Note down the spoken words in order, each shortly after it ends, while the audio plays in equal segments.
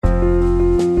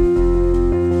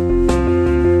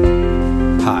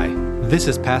This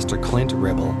is Pastor Clint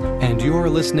Ribble, and you're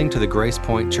listening to the Grace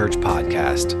Point Church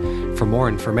Podcast. For more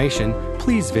information,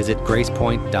 please visit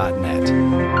gracepoint.net.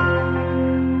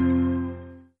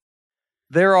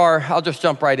 I'll just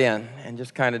jump right in and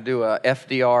just kind of do a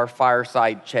FDR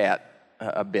fireside chat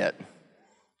a bit.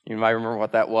 You might remember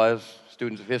what that was,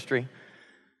 students of history.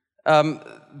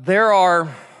 There are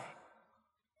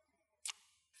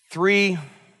three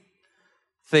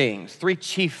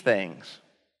chief things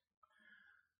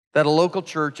that a local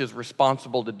church is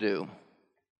responsible to do.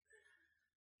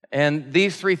 And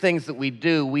these three things that we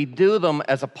do them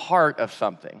as a part of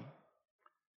something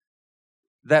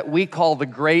that we call the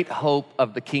great hope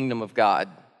of the kingdom of God.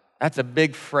 That's a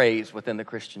big phrase within the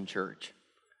Christian church.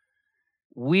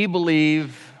 We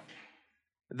believe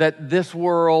that this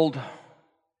world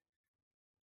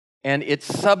and its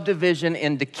subdivision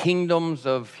into kingdoms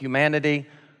of humanity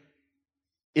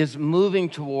is moving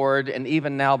toward and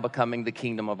even now becoming the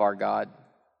kingdom of our God.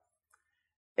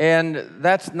 And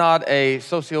that's not a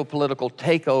socio-political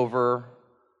takeover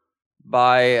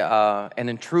by an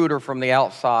intruder from the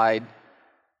outside.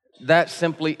 That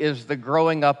simply is the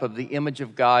growing up of the image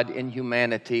of God in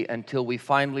humanity until we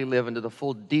finally live into the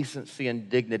full decency and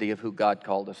dignity of who God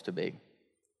called us to be.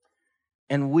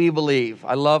 And we believe,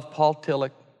 I love Paul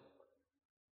Tillich,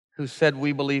 who said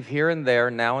we believe here and there,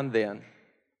 now and then,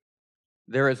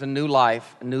 there is a new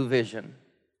life, a new vision.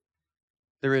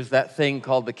 There is that thing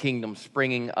called the kingdom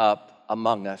springing up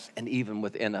among us and even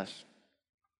within us.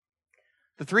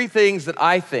 The three things that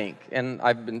I think, and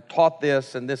I've been taught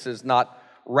this, and this is not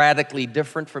radically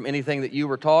different from anything that you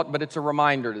were taught, but it's a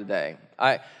reminder today.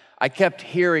 I kept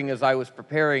hearing as I was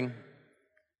preparing,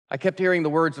 the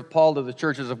words of Paul to the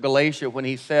churches of Galatia when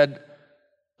he said,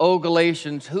 "O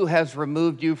Galatians, who has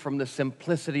removed you from the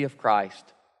simplicity of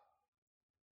Christ?"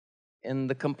 In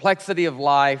the complexity of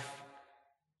life,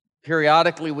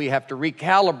 periodically we have to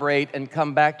recalibrate and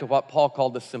come back to what Paul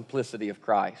called the simplicity of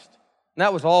Christ. And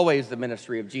that was always the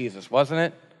ministry of Jesus, wasn't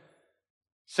it?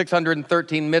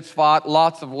 613 mitzvot,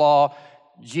 lots of law.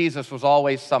 Jesus was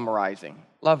always summarizing.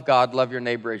 Love God, love your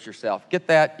neighbor as yourself. Get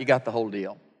that? You got the whole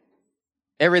deal.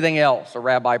 Everything else a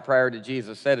rabbi prior to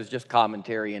Jesus said is just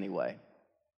commentary anyway.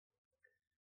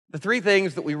 The three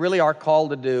things that we really are called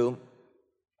to do.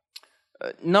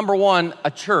 Number one,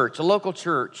 a local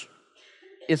church,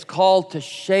 is called to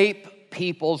shape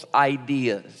people's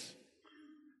ideas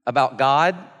about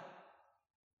God. Let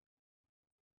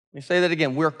me say that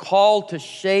again. We're called to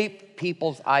shape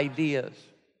people's ideas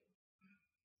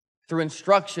through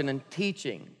instruction and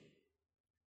teaching,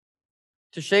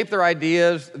 to shape their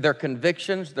ideas, their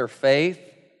convictions, their faith,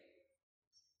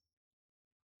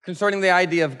 concerning the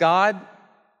idea of God,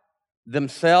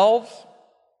 themselves,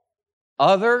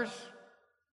 others,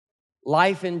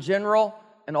 life in general,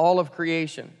 and all of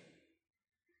creation.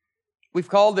 We've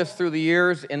called this through the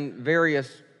years in various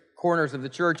corners of the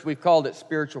church, we've called it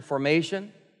spiritual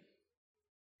formation.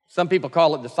 Some people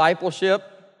call it discipleship.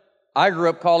 I grew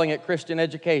up calling it Christian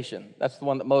education. That's the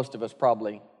one that most of us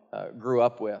probably grew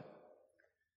up with.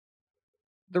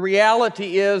 The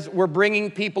reality is we're bringing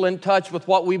people in touch with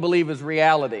what we believe is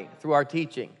reality through our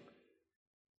teaching.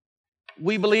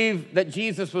 We believe that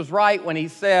Jesus was right when he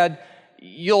said,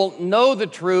 "You'll know the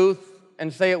truth,"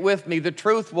 and say it with me, "the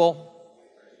truth will."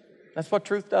 That's what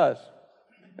truth does.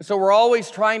 And so we're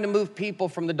always trying to move people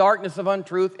from the darkness of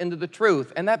untruth into the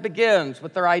truth. And that begins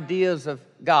with their ideas of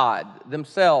God,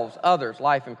 themselves, others,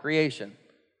 life, and creation.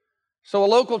 So a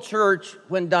local church,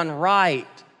 when done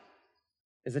right,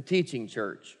 is a teaching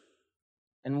church.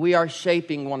 And we are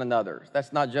shaping one another.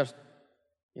 That's not just,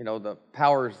 the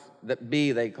powers that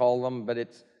be, they call them, but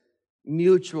it's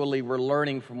mutually we're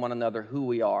learning from one another who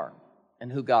we are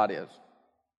and who God is.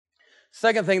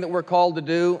 Second thing that we're called to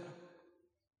do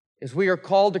is we are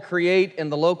called to create in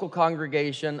the local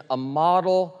congregation a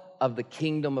model of the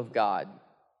kingdom of God.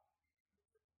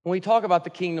 When we talk about the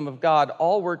kingdom of God,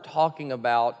 all we're talking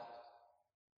about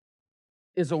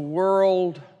is a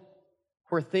world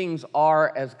where things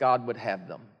are as God would have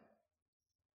them.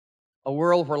 A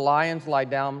world where lions lie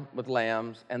down with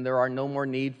lambs and there are no more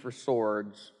need for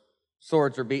swords.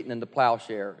 Swords are beaten into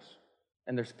plowshares,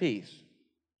 and there's peace.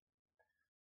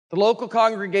 The local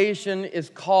congregation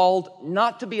is called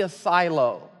not to be a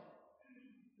silo,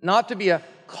 not to be a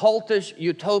cultish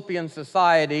utopian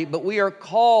society, but we are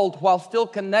called, while still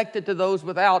connected to those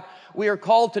without, we are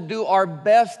called to do our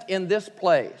best in this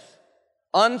place.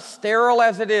 Unsterile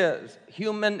as it is,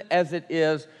 human as it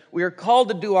is, we are called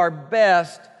to do our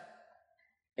best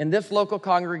in this local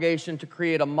congregation to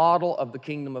create a model of the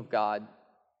kingdom of God,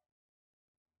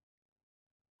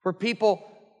 where people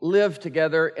live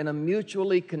together in a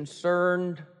mutually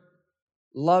concerned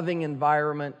loving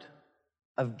environment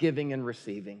of giving and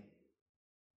receiving.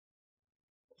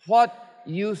 What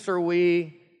use are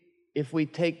we if we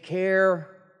take care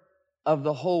of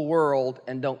the whole world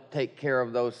and don't take care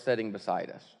of those sitting beside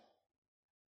us?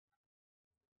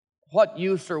 What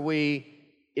use are we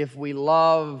if we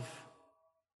love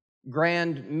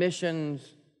grand missions,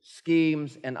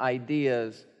 schemes, and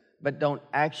ideas, but don't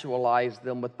actualize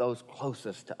them with those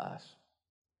closest to us?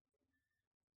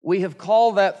 We have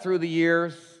called that through the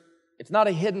years. It's not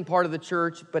a hidden part of the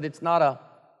church, but it's not a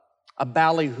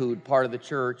ballyhooed part of the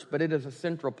church, but it is a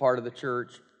central part of the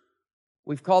church.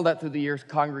 We've called that through the years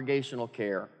congregational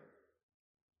care,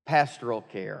 pastoral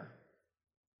care.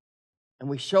 And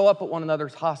we show up at one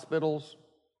another's hospitals,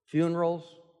 funerals,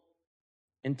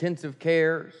 intensive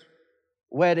cares,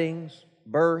 weddings,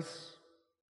 births.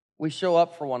 We show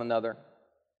up for one another.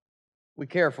 We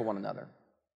care for one another.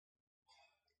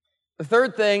 The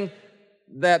third thing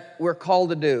that we're called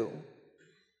to do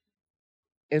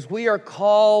is we are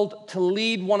called to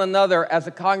lead one another as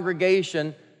a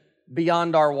congregation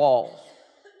beyond our walls.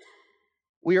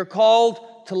 We are called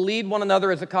to lead one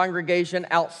another as a congregation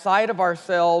outside of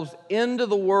ourselves into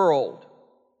the world.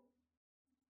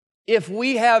 If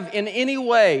we have in any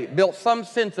way built some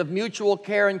sense of mutual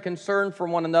care and concern for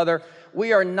one another,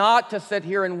 we are not to sit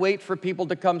here and wait for people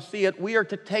to come see it. We are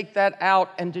to take that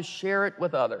out and to share it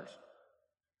with others.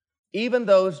 Even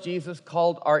those Jesus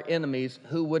called our enemies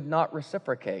who would not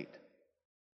reciprocate.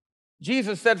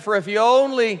 Jesus said, for if you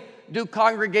only do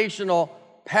congregational,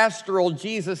 pastoral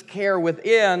Jesus care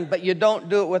within, but you don't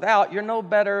do it without, you're no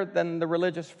better than the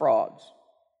religious frauds.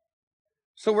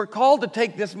 So we're called to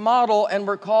take this model and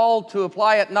we're called to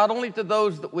apply it not only to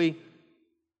those that we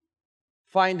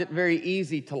find it very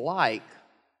easy to like,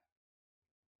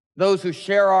 those who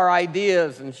share our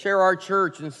ideas and share our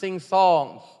church and sing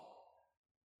songs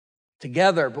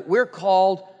together, but we're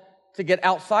called to get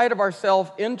outside of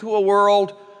ourselves into a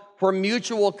world where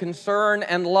mutual concern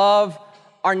and love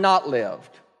are not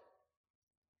lived.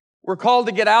 We're called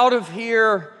to get out of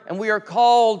here, and we are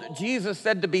called, Jesus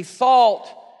said, to be salt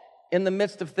in the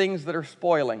midst of things that are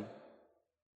spoiling.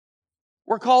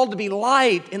 We're called to be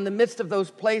light in the midst of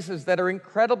those places that are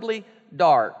incredibly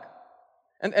dark.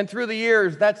 And through the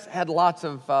years, that's had lots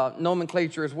of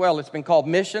nomenclature as well. It's been called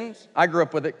missions. I grew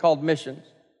up with it called missions.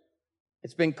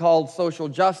 It's been called social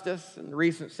justice in the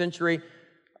recent century.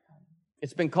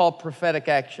 It's been called prophetic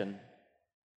action.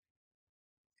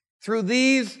 Through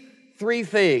these three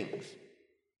things,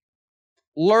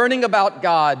 learning about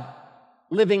God,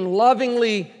 living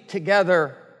lovingly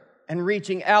together, and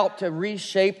reaching out to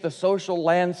reshape the social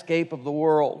landscape of the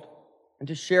world and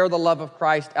to share the love of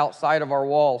Christ outside of our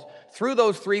walls. Through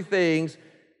those three things,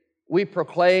 we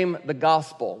proclaim the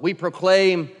gospel. We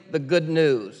proclaim the good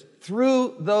news.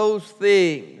 Through those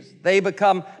things, they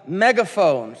become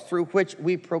megaphones through which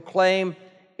we proclaim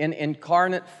in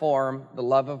incarnate form the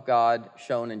love of God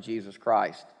shown in Jesus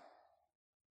Christ.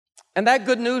 And that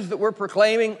good news that we're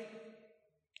proclaiming,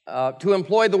 to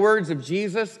employ the words of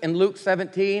Jesus in Luke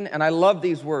 17, and I love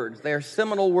these words. They are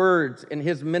seminal words in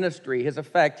his ministry, his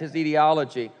effect, his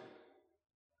etiology.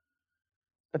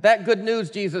 But that good news,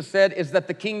 Jesus said, is that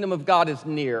the kingdom of God is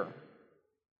near.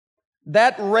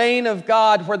 That reign of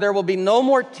God where there will be no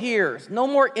more tears, no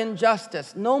more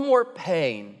injustice, no more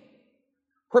pain,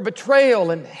 where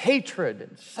betrayal and hatred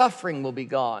and suffering will be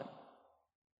gone.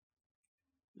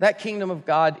 That kingdom of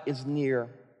God is near.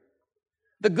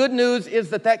 The good news is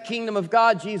that that kingdom of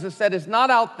God, Jesus said, is not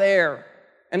out there,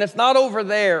 and it's not over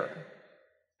there,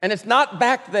 and it's not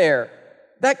back there.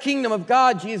 That kingdom of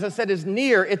God, Jesus said, is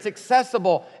near, it's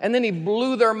accessible. And then he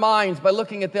blew their minds by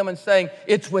looking at them and saying,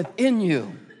 it's within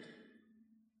you.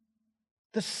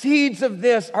 The seeds of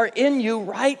this are in you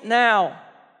right now.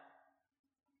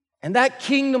 And that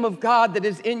kingdom of God that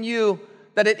is in you,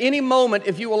 that at any moment,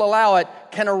 if you will allow it,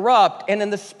 can erupt. And in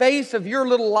the space of your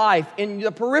little life, in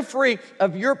the periphery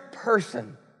of your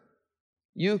person,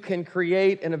 you can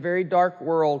create in a very dark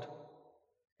world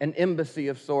an embassy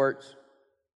of sorts.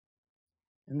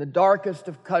 In the darkest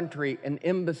of country, an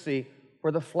embassy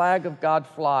where the flag of God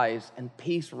flies and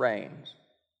peace reigns.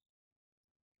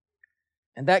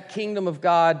 And that kingdom of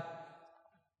God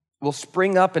will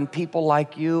spring up in people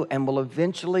like you and will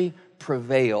eventually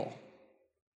prevail.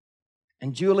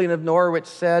 And Julian of Norwich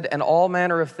said, and all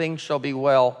manner of things shall be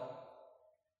well.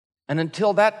 And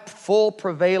until that full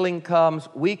prevailing comes,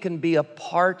 we can be a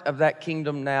part of that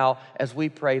kingdom now as we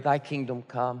pray, thy kingdom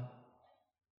come.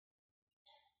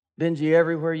 Benji,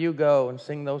 everywhere you go and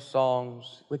sing those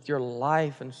songs, with your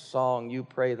life and song, you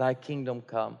pray, thy kingdom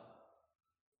come.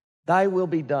 Thy will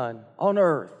be done on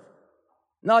earth,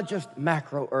 not just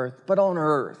macro earth, but on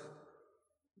earth,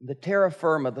 the terra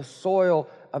firma, the soil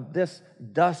of this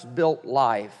dust-built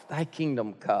life. Thy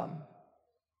kingdom come.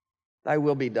 Thy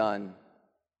will be done.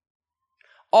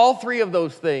 All three of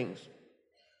those things,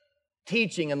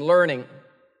 teaching and learning,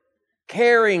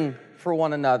 caring for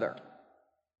one another,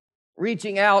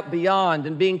 reaching out beyond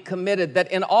and being committed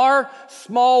that in our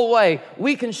small way,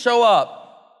 we can show up.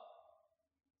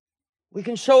 We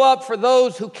can show up for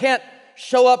those who can't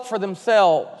show up for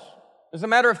themselves. As a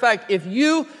matter of fact, if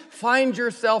you find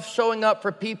yourself showing up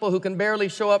for people who can barely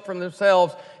show up for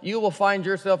themselves, you will find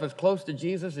yourself as close to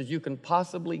Jesus as you can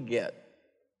possibly get,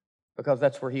 because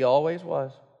that's where he always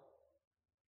was.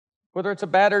 Whether it's a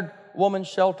battered woman's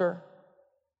shelter,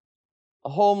 a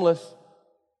homeless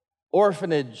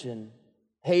orphanage in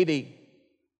Haiti,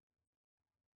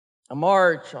 a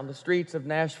march on the streets of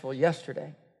Nashville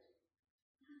yesterday,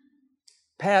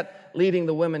 Pat leading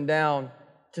the women down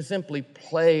to simply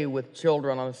play with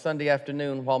children on a Sunday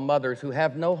afternoon while mothers who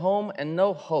have no home and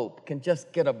no hope can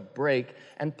just get a break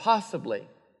and possibly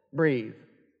breathe.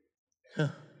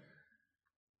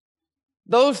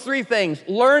 Those three things,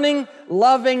 learning,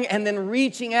 loving, and then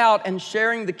reaching out and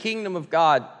sharing the kingdom of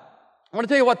God. I want to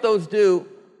tell you what those do.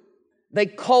 They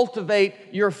cultivate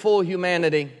your full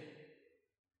humanity.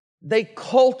 They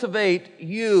cultivate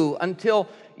you until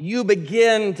you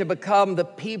begin to become the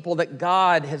people that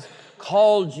God has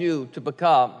called you to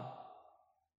become.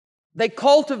 They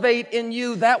cultivate in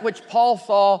you that which Paul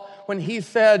saw when he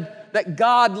said that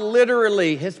God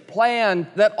literally has planned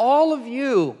that all of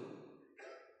you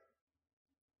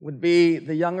would be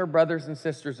the younger brothers and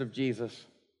sisters of Jesus.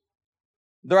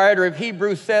 The writer of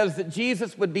Hebrews says that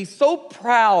Jesus would be so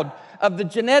proud of the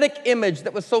genetic image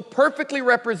that was so perfectly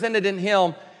represented in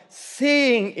him,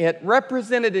 seeing it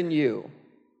represented in you.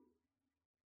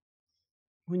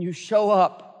 When you show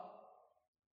up,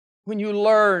 when you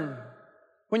learn,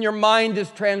 when your mind is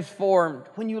transformed,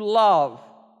 when you love,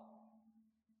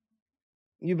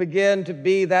 you begin to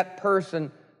be that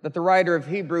person that the writer of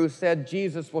Hebrews said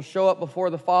Jesus will show up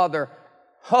before the Father.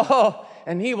 Oh,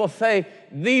 and he will say,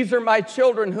 these are my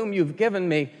children whom you've given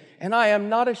me, and I am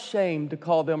not ashamed to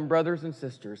call them brothers and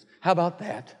sisters. How about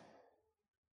that?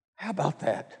 How about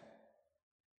that?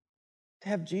 To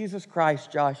have Jesus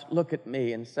Christ, Josh, look at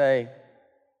me and say,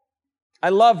 I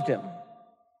loved him.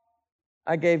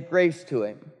 I gave grace to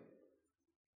him,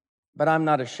 but I'm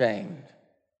not ashamed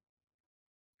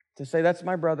to say, that's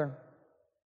my brother.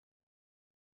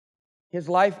 His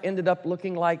life ended up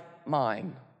looking like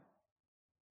mine.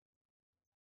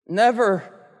 Never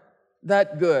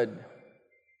that good,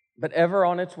 but ever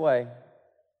on its way.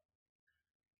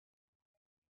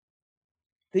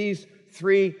 These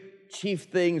three chief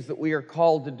things that we are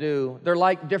called to do, they're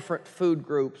like different food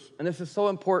groups. And this is so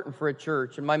important for a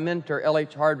church. And my mentor,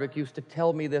 L.H. Hardwick, used to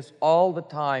tell me this all the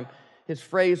time. His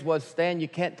phrase was, Stan, you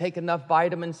can't take enough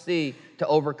vitamin C to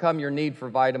overcome your need for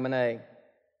vitamin A.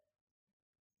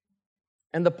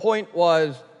 And the point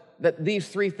was that these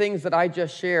three things that I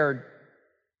just shared,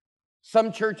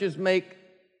 some churches make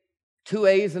 2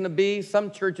 A's and a B.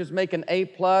 Some churches make an A+,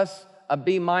 a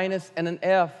B-, and an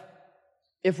F.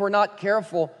 If we're not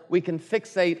careful, we can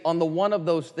fixate on the one of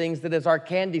those things that is our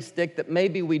candy stick that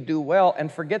maybe we do well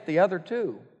and forget the other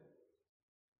two.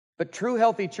 But true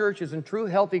healthy churches and true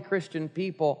healthy Christian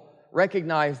people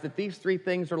recognize that these three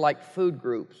things are like food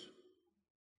groups.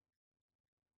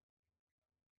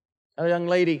 A young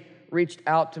lady reached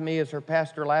out to me as her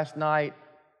pastor last night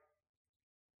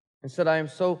and said, I am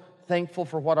so thankful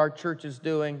for what our church is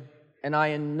doing, and I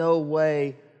in no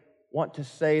way want to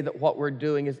say that what we're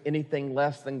doing is anything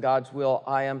less than God's will.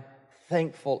 I am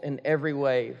thankful in every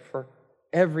way for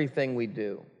everything we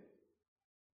do.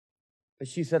 But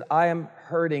she said, I am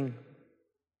hurting,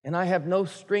 and I have no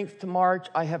strength to march.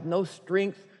 I have no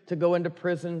strength to go into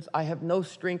prisons. I have no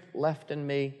strength left in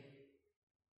me.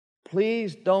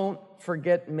 Please don't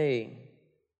forget me.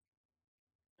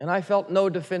 And I felt no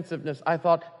defensiveness. I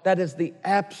thought that is the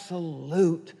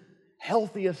absolute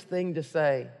healthiest thing to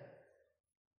say.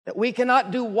 That we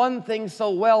cannot do one thing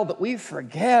so well that we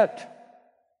forget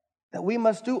that we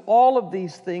must do all of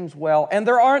these things well. And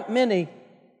there aren't many.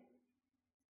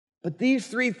 But these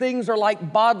three things are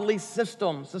like bodily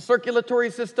systems. The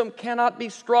circulatory system cannot be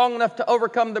strong enough to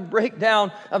overcome the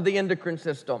breakdown of the endocrine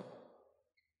system.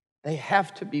 They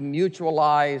have to be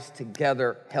mutualized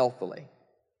together healthily.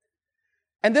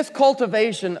 And this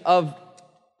cultivation of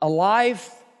a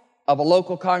life, of a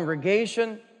local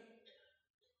congregation,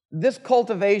 this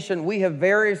cultivation we have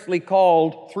variously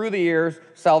called through the years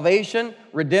salvation,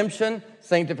 redemption,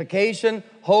 sanctification,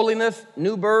 holiness,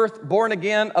 new birth, born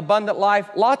again, abundant life,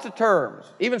 lots of terms,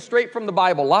 even straight from the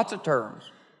Bible, lots of terms.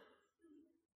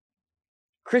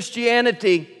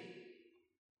 Christianity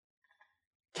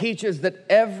teaches that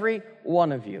every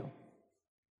one of you,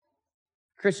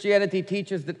 Christianity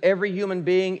teaches that every human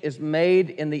being is made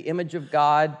in the image of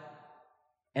God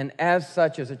and as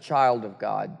such is a child of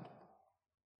God.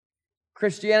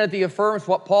 Christianity affirms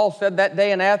what Paul said that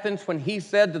day in Athens when he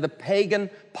said to the pagan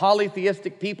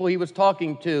polytheistic people he was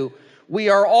talking to, we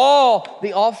are all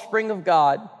the offspring of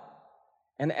God,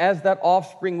 and as that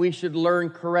offspring we should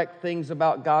learn correct things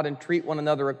about God and treat one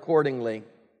another accordingly.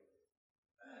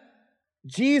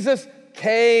 Jesus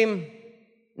came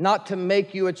not to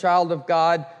make you a child of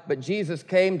God, but Jesus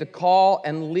came to call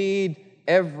and lead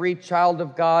every child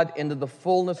of God into the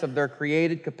fullness of their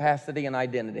created capacity and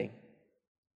identity.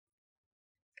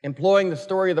 Employing the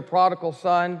story of the prodigal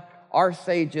son, our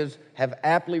sages have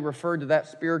aptly referred to that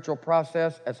spiritual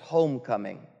process as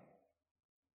homecoming.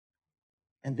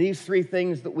 And these three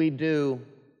things that we do,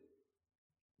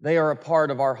 they are a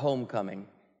part of our homecoming.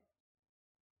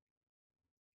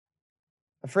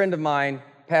 A friend of mine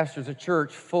pastors a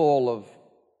church full of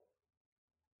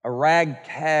a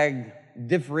ragtag,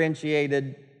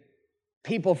 differentiated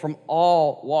people from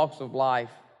all walks of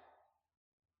life.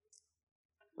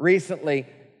 Recently,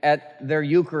 at their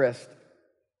Eucharist,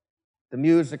 the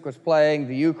music was playing,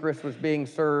 the Eucharist was being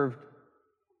served,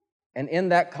 and in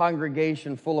that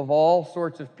congregation full of all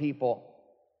sorts of people,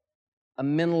 a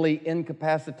mentally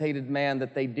incapacitated man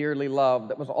that they dearly loved,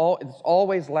 it's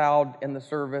always loud in the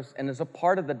service and is a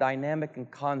part of the dynamic and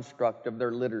construct of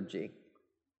their liturgy.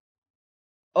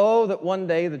 Oh, that one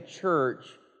day the church,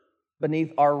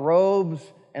 beneath our robes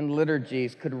and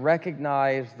liturgies, could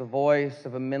recognize the voice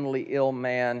of a mentally ill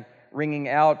man ringing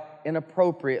out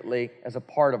inappropriately as a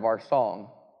part of our song.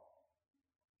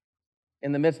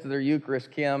 In the midst of their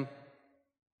Eucharist, Kim,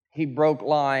 he broke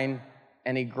line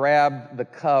and he grabbed the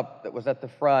cup that was at the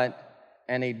front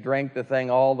and he drank the thing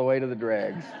all the way to the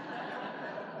dregs.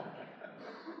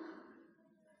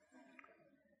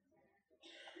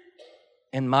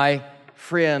 And my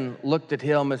friend looked at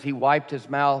him as he wiped his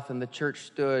mouth, and the church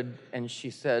stood, and she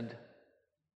said,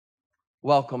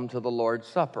 "Welcome to the Lord's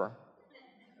Supper."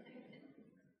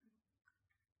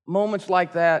 Moments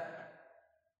like that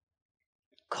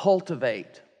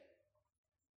cultivate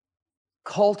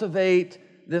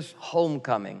this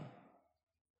homecoming.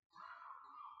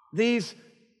 These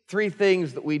three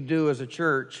things that we do as a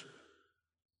church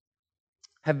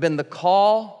have been the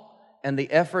call and the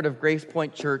effort of Grace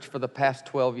Point Church for the past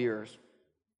 12 years.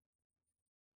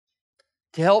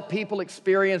 To help people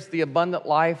experience the abundant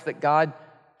life that God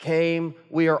came,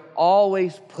 we are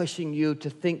always pushing you to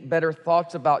think better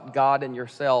thoughts about God and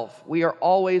yourself. We are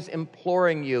always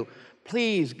imploring you,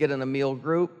 please get in a meal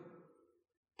group.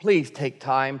 Please take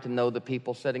time to know the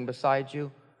people sitting beside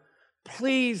you.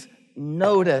 Please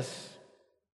notice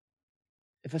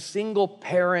if a single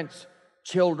parent's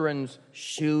children's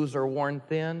shoes are worn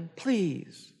thin.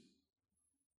 Please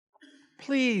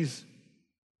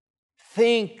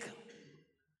think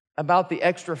about the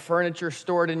extra furniture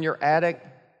stored in your attic.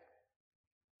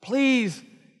 Please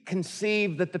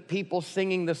conceive that the people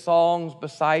singing the songs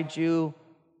beside you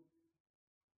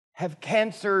have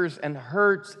cancers and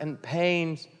hurts and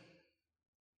pains,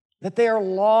 that they are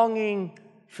longing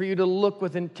for you to look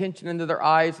with intention into their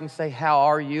eyes and say, "How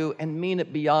are you?" and mean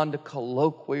it beyond a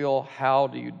colloquial, "How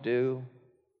do you do?"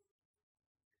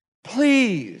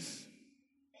 Please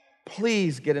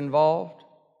get involved.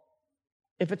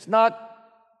 If it's not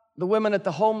the women at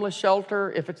the homeless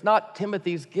shelter, if it's not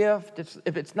Timothy's gift,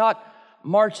 if it's not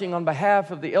marching on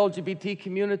behalf of the LGBT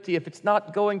community, if it's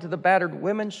not going to the battered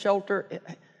women's shelter,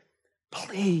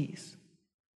 please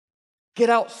get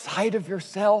outside of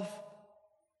yourself.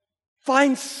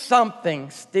 Find something,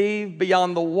 Steve,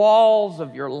 beyond the walls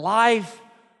of your life.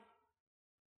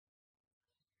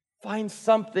 Find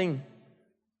something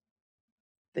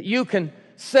that you can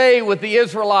say with the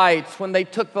Israelites when they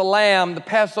took the lamb, the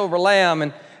Passover lamb,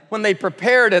 and when they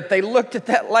prepared it, they looked at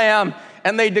that lamb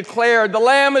and they declared, "The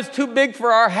lamb is too big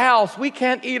for our house. We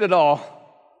can't eat it all."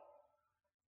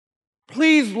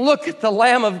 Please look at the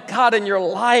Lamb of God in your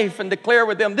life and declare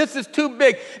with them, "This is too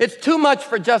big. It's too much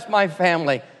for just my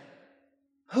family.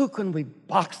 Who can we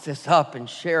box this up and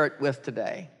share it with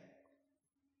today?"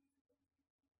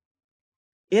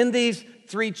 In these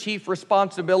three chief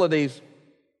responsibilities,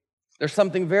 there's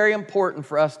something very important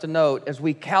for us to note as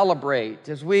we calibrate,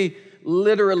 as we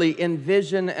literally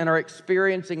envision and are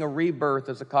experiencing a rebirth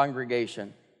as a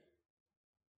congregation.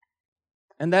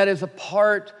 And that is a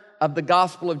part of the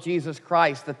gospel of Jesus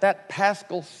Christ, that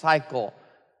paschal cycle,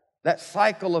 that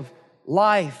cycle of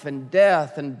life and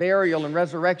death and burial and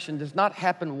resurrection does not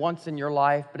happen once in your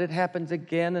life, but it happens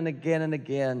again and again and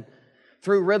again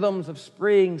through rhythms of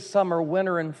spring, summer,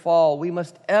 winter, and fall. We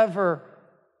must ever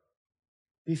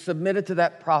be submitted to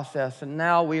that process. And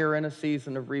now we are in a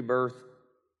season of rebirth.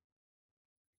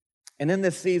 And in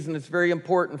this season, it's very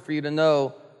important for you to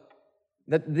know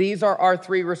that these are our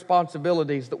three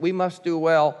responsibilities that we must do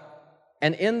well.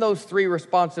 And in those three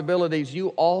responsibilities, you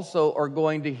also are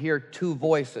going to hear two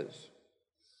voices.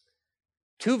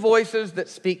 Two voices that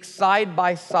speak side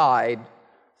by side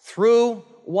through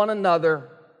one another.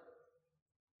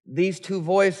 These two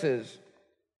voices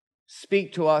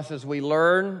speak to us as we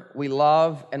learn, we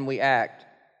love, and we act.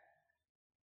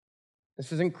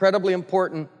 This is incredibly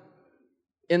important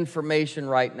information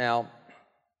right now.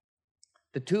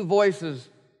 The two voices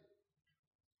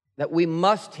that we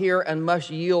must hear and must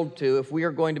yield to if we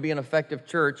are going to be an effective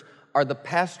church are the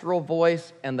pastoral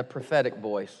voice and the prophetic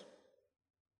voice.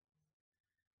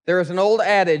 There is an old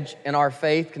adage in our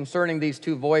faith concerning these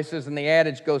two voices, and the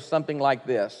adage goes something like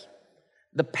this.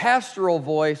 The pastoral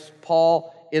voice,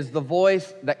 Paul, is the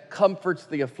voice that comforts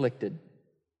the afflicted.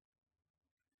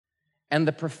 And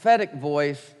the prophetic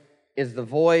voice is the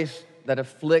voice that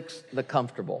afflicts the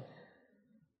comfortable.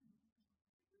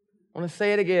 I want to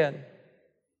say it again.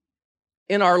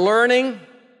 In our learning,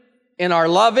 in our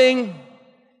loving,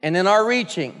 and in our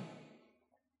reaching,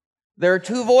 there are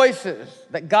two voices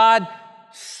that God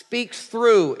speaks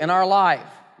through in our life.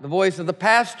 The voice of the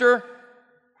pastor,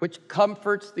 which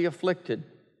comforts the afflicted.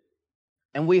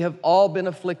 And we have all been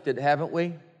afflicted, haven't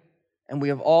we? And we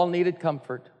have all needed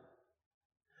comfort.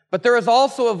 But there is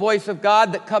also a voice of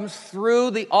God that comes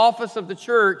through the office of the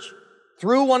church,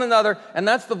 through one another, and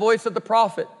that's the voice of the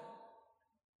prophet.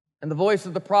 And the voice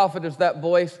of the prophet is that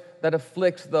voice that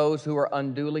afflicts those who are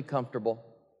unduly comfortable.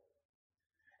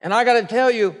 And I got to tell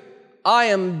you, I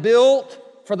am built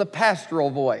for the pastoral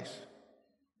voice.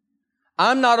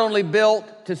 I'm not only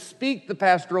built to speak the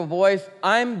pastoral voice,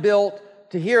 I'm built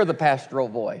to hear the pastoral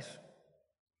voice.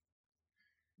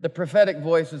 The prophetic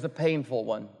voice is a painful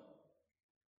one.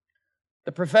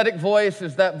 The prophetic voice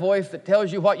is that voice that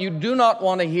tells you what you do not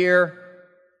want to hear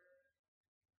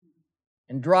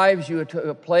and drives you to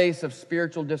a place of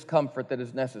spiritual discomfort that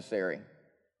is necessary.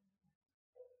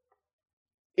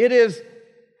 It is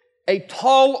a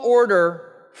tall order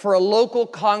for a local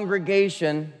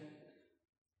congregation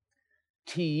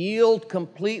to yield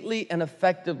completely and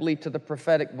effectively to the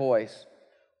prophetic voice.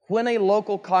 When a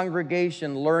local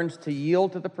congregation learns to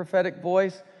yield to the prophetic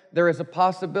voice, there is a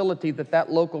possibility that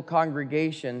that local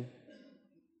congregation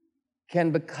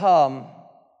can become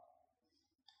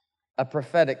a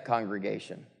prophetic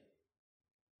congregation.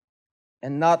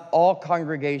 And not all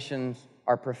congregations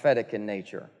are prophetic in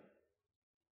nature.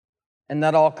 And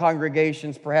not all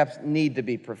congregations perhaps need to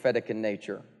be prophetic in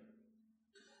nature.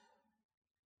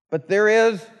 But there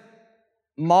is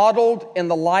modeled in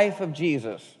the life of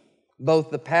Jesus,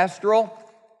 both the pastoral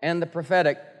and the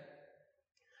prophetic.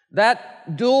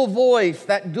 That dual voice,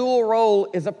 that dual role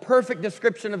is a perfect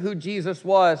description of who Jesus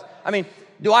was. I mean,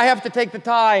 do I have to take the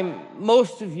time?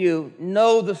 Most of you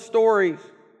know the stories.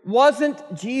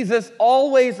 Wasn't Jesus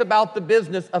always about the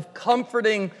business of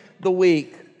comforting the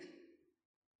weak,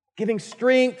 giving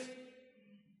strength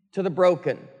to the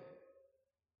broken,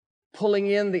 pulling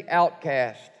in the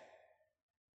outcast,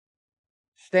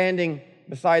 standing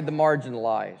beside the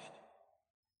marginalized?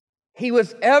 He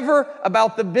was ever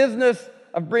about the business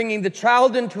of bringing the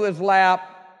child into his lap,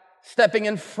 stepping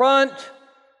in front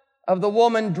of the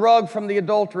woman drugged from the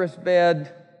adulterous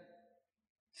bed,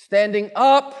 standing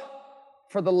up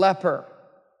for the leper,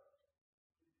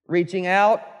 reaching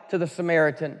out to the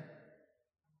Samaritan,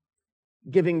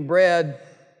 giving bread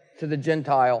to the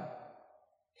Gentile.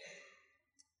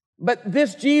 But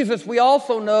this Jesus, we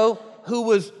also know, who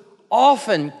was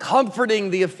often comforting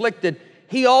the afflicted,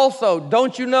 he also,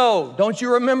 don't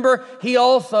you remember, he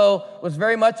also was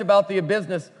very much about the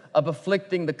business of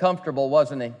afflicting the comfortable,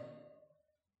 wasn't he?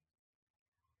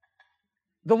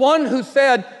 The one who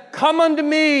said, "Come unto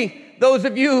me, those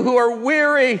of you who are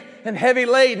weary and heavy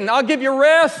laden. I'll give you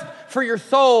rest for your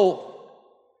soul.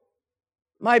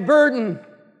 My burden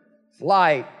is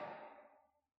light.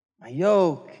 My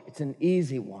yoke, it's an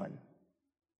easy one."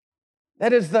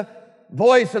 That is the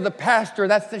voice of the pastor.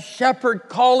 That's the shepherd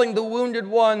calling the wounded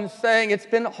ones, saying, "It's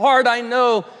been hard, I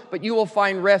know, but you will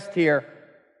find rest here."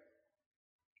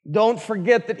 Don't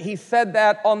forget that he said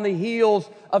that on the heels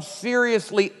of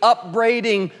seriously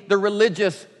upbraiding the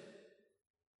religious.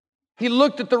 He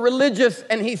looked at the religious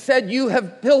and he said, "You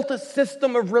have built a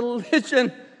system of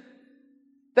religion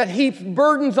that heaps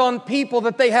burdens on people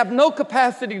that they have no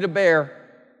capacity to bear."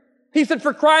 He said,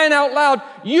 "For crying out loud,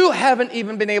 you haven't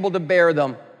even been able to bear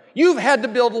them. You've had to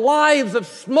build lives of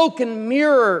smoke and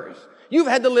mirrors. You've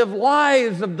had to live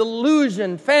lives of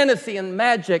delusion, fantasy, and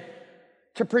magic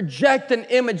to project an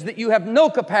image that you have no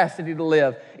capacity to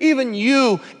live. Even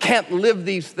you can't live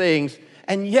these things,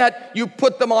 and yet you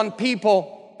put them on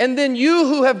people. And then you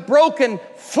who have broken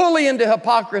fully into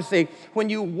hypocrisy, when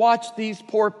you watch these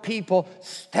poor people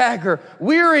stagger,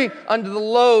 weary under the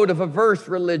load of averse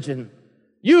religion,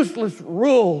 useless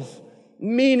rules,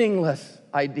 meaningless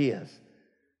ideas.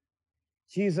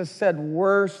 Jesus said,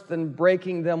 worse than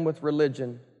breaking them with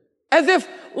religion, as if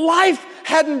life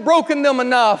hadn't broken them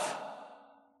enough.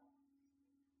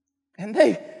 And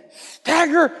they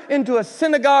stagger into a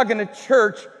synagogue and a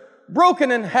church, broken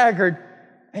and haggard,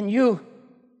 and you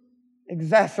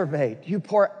exacerbate. You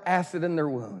pour acid in their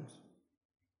wounds.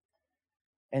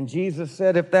 And Jesus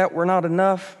said, if that were not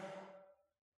enough,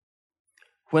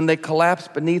 when they collapse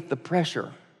beneath the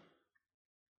pressure,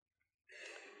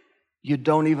 you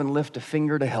don't even lift a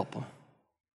finger to help them.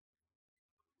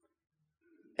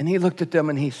 And he looked at them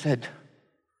and he said,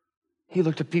 he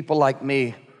looked at people like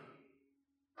me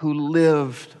who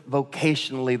lived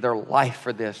vocationally their life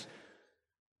for this.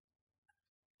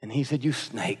 And he said, you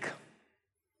snake,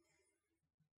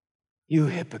 you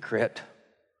hypocrite,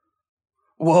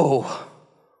 woe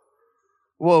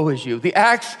is you. The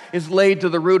axe is laid to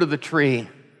the root of the tree.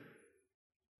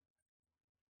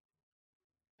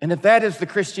 And if that is the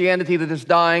Christianity that is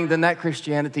dying, then that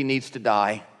Christianity needs to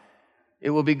die.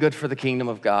 It will be good for the kingdom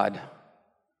of God.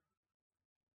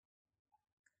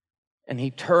 And he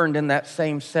turned in that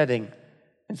same setting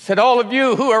and said, all of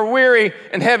you who are weary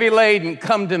and heavy laden,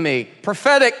 come to me.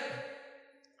 Prophetic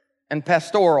and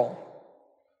pastoral.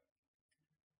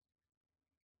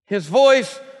 His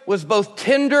voice was both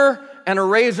tender and a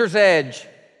razor's edge.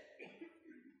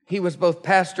 He was both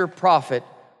pastor, prophet,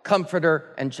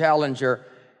 comforter, and challenger.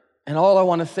 And all I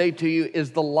want to say to you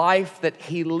is the life that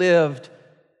he lived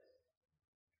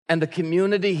and the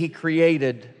community he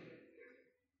created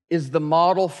is the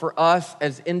model for us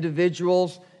as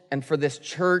individuals and for this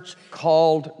church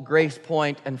called Grace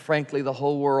Point, and frankly, the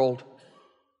whole world.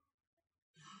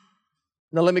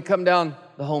 Now let me come down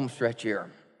the home stretch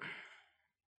here.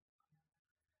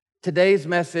 Today's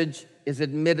message is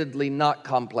admittedly not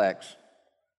complex.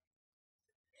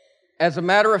 As a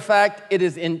matter of fact, it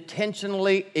is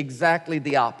intentionally exactly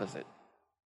the opposite.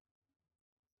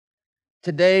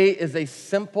 Today is a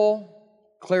simple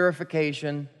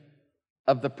clarification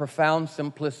of the profound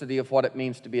simplicity of what it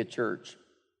means to be a church.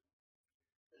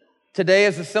 Today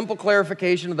is a simple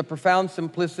clarification of the profound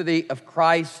simplicity of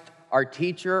Christ, our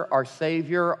teacher, our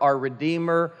Savior, our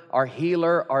Redeemer, our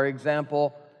healer, our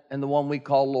example, and the one we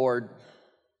call Lord.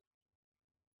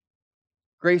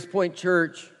 Grace Point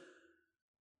Church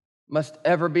must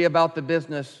ever be about the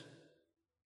business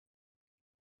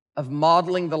of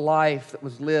modeling the life that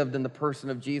was lived in the person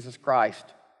of Jesus Christ.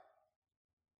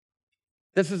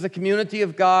 This is a community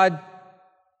of God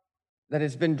that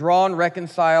has been drawn,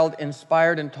 reconciled,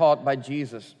 inspired, and taught by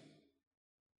Jesus.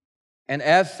 And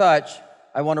as such,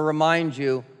 I want to remind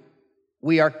you,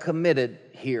 we are committed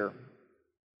here.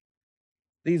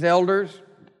 These elders,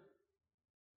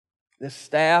 this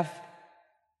staff,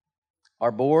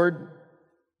 our board,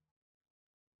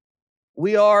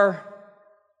 we are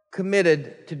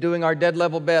committed to doing our dead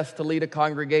level best to lead a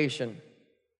congregation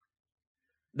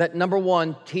that, number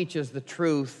one, teaches the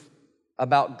truth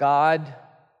about God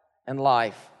and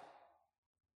life.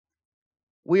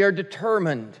 We are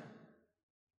determined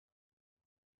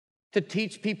to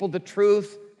teach people the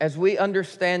truth as we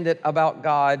understand it about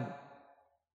God,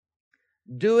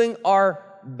 doing our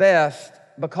best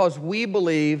because we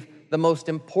believe the most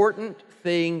important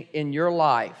thing in your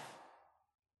life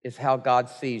is how God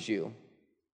sees you.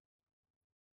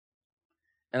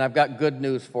 And I've got good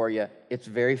news for you. It's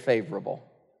very favorable.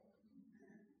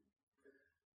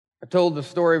 I told the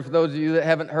story, for those of you that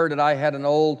haven't heard it, I had an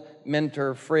old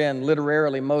mentor friend,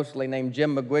 literarily mostly, named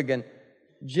Jim McGuigan.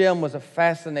 Jim was a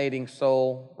fascinating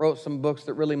soul, wrote some books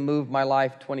that really moved my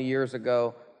life 20 years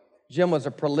ago. Jim was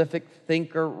a prolific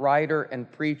thinker, writer,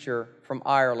 and preacher from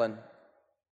Ireland.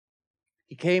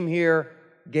 He came here,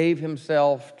 gave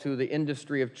himself to the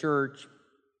industry of church,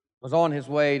 was on his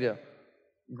way to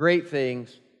great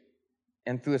things,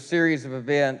 and through a series of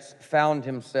events found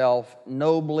himself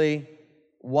nobly,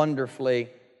 wonderfully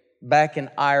back in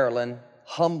Ireland,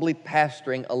 humbly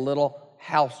pastoring a little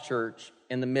house church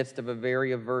in the midst of a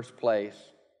very averse place.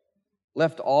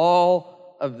 Left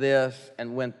all of this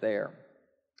and went there.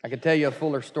 I could tell you a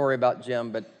fuller story about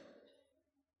Jim, but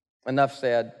enough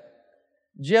said.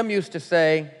 Jim used to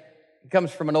say, he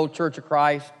comes from an old Church of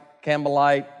Christ,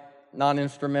 Campbellite,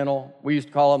 non-instrumental. We used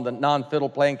to call them the non-fiddle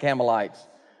playing Campbellites.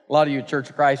 A lot of you Church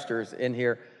of Christers in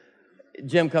here.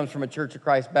 Jim comes from a Church of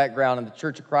Christ background, and the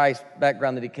Church of Christ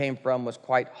background that he came from was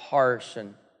quite harsh.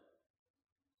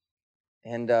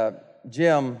 And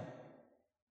Jim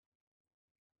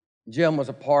was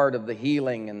a part of the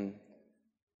healing and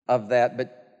of that,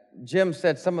 but Jim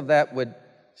said some of that would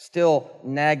still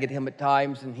nag at him at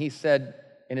times, and he said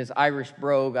in his Irish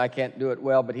brogue, I can't do it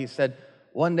well, but he said,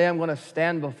 one day I'm going to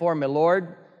stand before my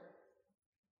Lord,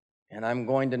 and I'm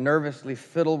going to nervously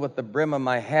fiddle with the brim of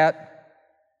my hat,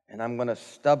 and I'm going to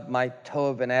stub my toe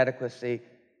of inadequacy,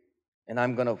 and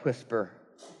I'm going to whisper,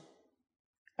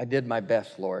 I did my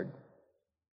best, Lord.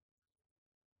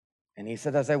 And he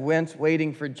said, as I went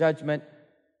waiting for judgment,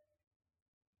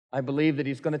 I believe that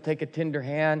he's going to take a tender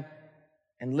hand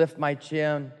and lift my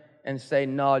chin and say,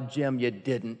 no, Jim, you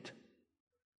didn't.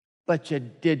 But you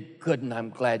did good, and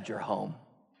I'm glad you're home.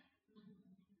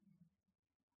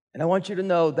 And I want you to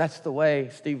know that's the way,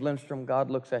 Steve Lindstrom, God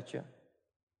looks at you.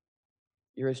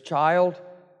 You're his child.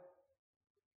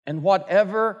 And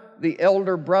whatever the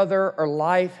elder brother or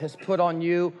life has put on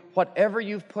you, whatever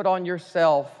you've put on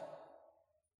yourself,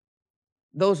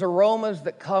 those aromas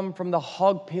that come from the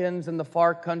hog pens in the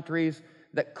far countries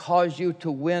that cause you to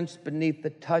wince beneath the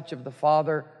touch of the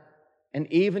Father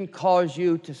and even cause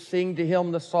you to sing to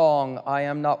him the song, I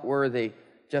am not worthy,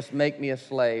 just make me a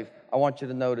slave. I want you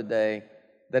to know today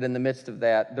that in the midst of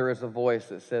that, there is a voice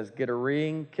that says, get a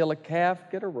ring, kill a calf,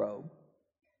 get a robe.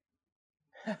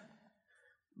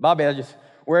 Bobby, I'll just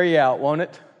wear you out, won't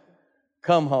it?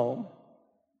 Come home.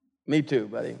 Me too,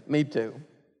 buddy, me too.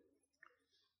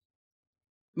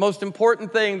 Most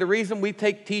important thing, the reason we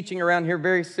take teaching around here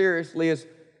very seriously is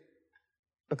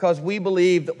because we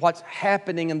believe that what's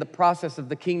happening in the process of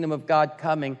the kingdom of God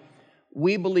coming,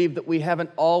 we believe that we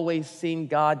haven't always seen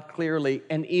God clearly,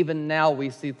 and even now we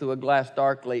see through a glass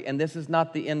darkly, and this is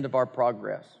not the end of our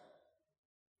progress.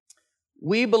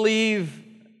 We believe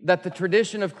that the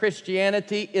tradition of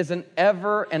Christianity is an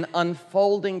ever and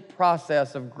unfolding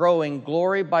process of growing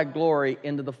glory by glory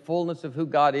into the fullness of who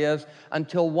God is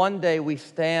until one day we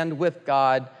stand with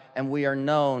God and we are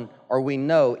known, or we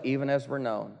know even as we're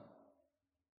known.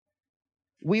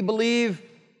 We believe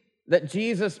that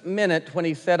Jesus meant it when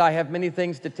he said, I have many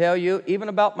things to tell you, even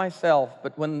about myself,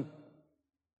 but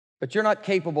you're not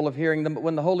capable of hearing them, but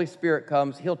when the Holy Spirit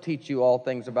comes, he'll teach you all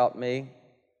things about me.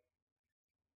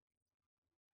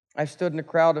 I stood in a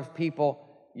crowd of people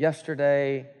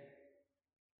yesterday,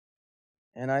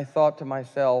 and I thought to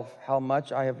myself how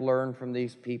much I have learned from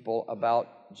these people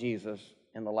about Jesus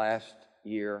in the last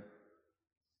year.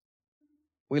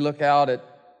 We look out at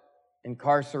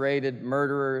incarcerated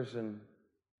murderers and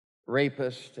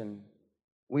rapists, and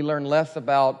we learn less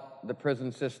about the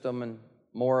prison system and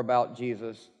more about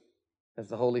Jesus as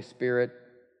the Holy Spirit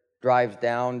drives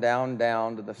down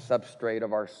to the substrate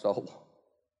of our soul.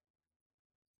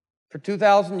 For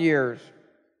 2,000 years,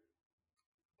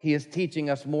 he is teaching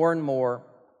us more and more.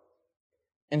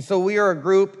 And so we are a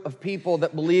group of people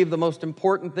that believe the most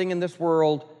important thing in this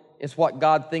world is what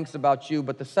God thinks about you,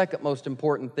 but the second most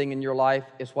important thing in your life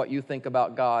is what you think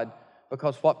about God,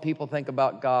 because what people think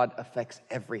about God affects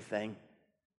everything.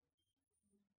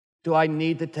 Do I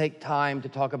need to take time to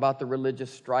talk about the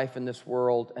religious strife in this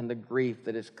world and the grief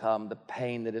that has come, the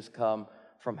pain that has come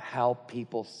from how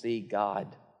people see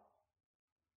God?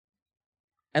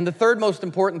 And the third most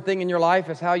important thing in your life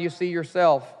is how you see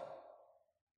yourself.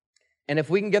 And if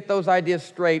we can get those ideas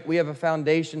straight, we have a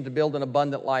foundation to build an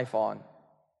abundant life on.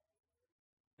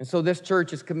 And so this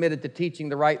church is committed to teaching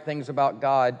the right things about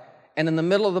God. And in the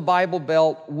middle of the Bible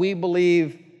Belt, we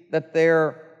believe that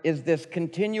there is this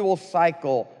continual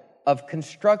cycle of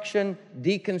construction,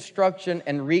 deconstruction,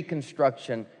 and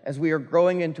reconstruction as we are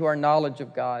growing into our knowledge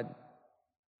of God.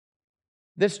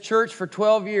 This church for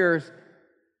 12 years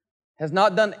has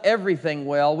not done everything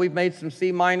well. We've made some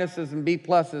C minuses and B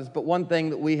pluses, but one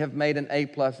thing that we have made an A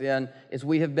plus in is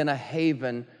we have been a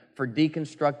haven for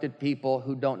deconstructed people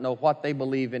who don't know what they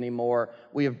believe anymore.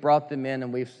 We have brought them in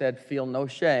and we've said, feel no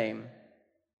shame.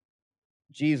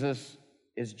 Jesus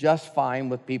is just fine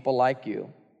with people like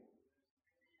you.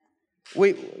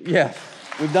 Yes,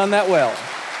 we've done that well.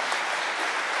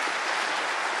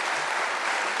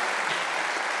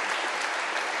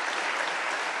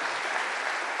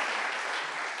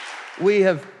 We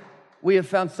have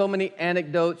found so many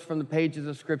anecdotes from the pages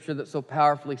of Scripture that so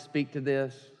powerfully speak to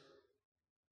this.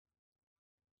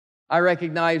 I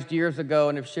recognized years ago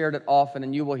and have shared it often,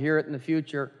 and you will hear it in the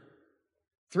future.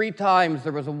 3 times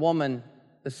there was a woman,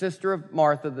 the sister of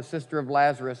Martha, the sister of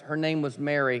Lazarus. Her name was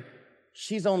Mary.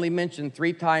 She's only mentioned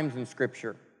 3 times in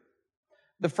Scripture.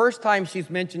 The first time she's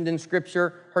mentioned in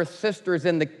Scripture, her sister's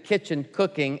in the kitchen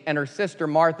cooking, and her sister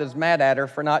Martha's mad at her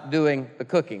for not doing the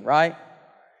cooking, right?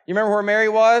 You remember where Mary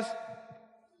was?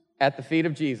 At the feet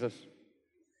of Jesus.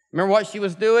 Remember what she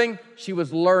was doing? She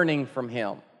was learning from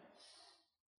him.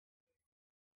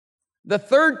 The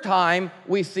third time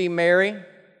we see Mary,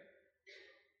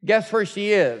 guess where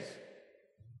she is?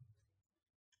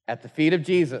 At the feet of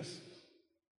Jesus.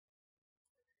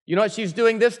 You know what she's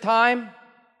doing this time?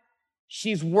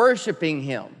 She's worshiping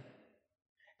him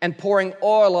and pouring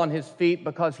oil on his feet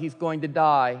because he's going to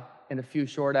die in a few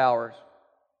short hours.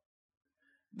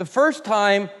 The first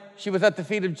time she was at the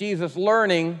feet of Jesus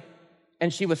learning,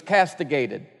 and she was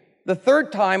castigated. The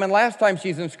third time and last time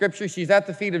she's in Scripture, she's at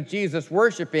the feet of Jesus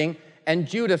worshiping, and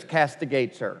Judas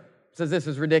castigates her. Says this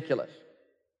is ridiculous.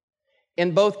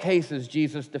 In both cases,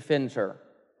 Jesus defends her.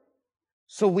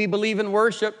 So we believe in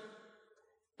worship,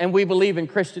 and we believe in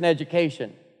Christian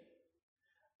education.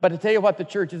 But to tell you what the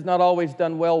church has not always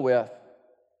done well with,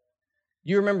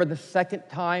 do you remember the second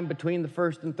time between the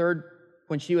first and third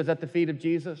when she was at the feet of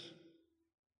Jesus?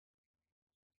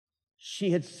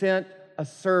 She had sent a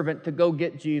servant to go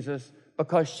get Jesus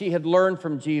because she had learned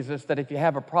from Jesus that if you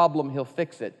have a problem, he'll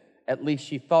fix it. At least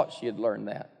she thought she had learned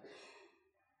that.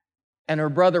 And her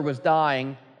brother was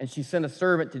dying, and she sent a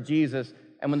servant to Jesus.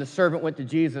 And when the servant went to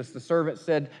Jesus, the servant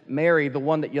said, Mary, the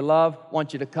one that you love,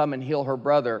 wants you to come and heal her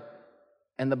brother.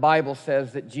 And the Bible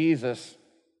says that Jesus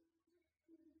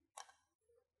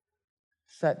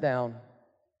sat down.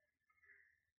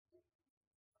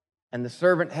 And the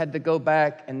servant had to go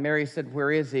back, and Mary said,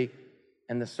 where is he?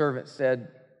 And the servant said,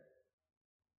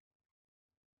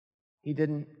 he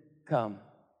didn't come.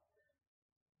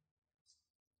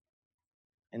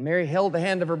 And Mary held the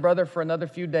hand of her brother for another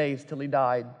few days till he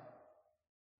died.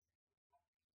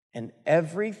 And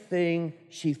everything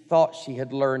she thought she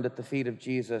had learned at the feet of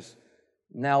Jesus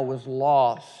now was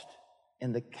lost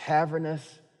in the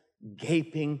cavernous,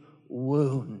 gaping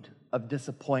wound of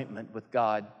disappointment with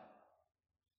God.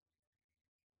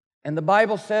 And the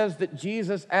Bible says that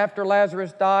Jesus, after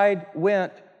Lazarus died,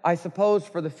 went, I suppose,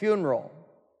 for the funeral.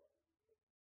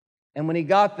 And when he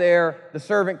got there, the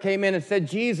servant came in and said,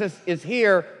 Jesus is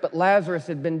here, but Lazarus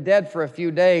had been dead for a few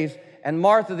days. And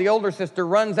Martha, the older sister,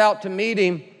 runs out to meet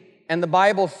him. And the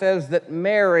Bible says that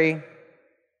Mary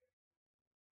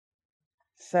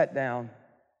sat down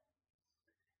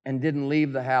and didn't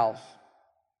leave the house.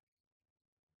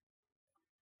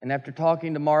 And after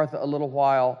talking to Martha a little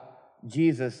while,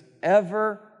 Jesus,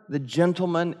 ever the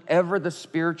gentleman, ever the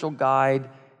spiritual guide,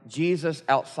 Jesus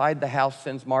outside the house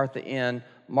sends Martha in.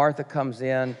 Martha comes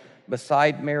in.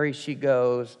 Beside Mary she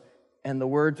goes. And the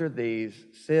words are these,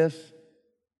 sis,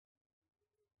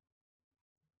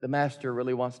 the master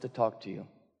really wants to talk to you.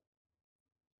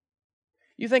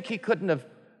 You think he couldn't have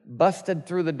busted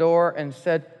through the door and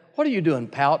said, what are you doing,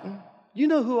 pouting? You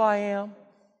know who I am?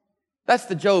 That's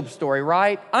the Job story,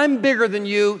 right? I'm bigger than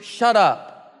you. Shut up.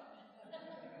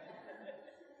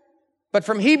 But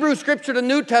from Hebrew Scripture to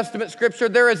New Testament Scripture,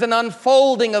 there is an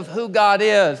unfolding of who God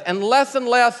is. And less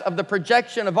of the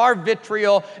projection of our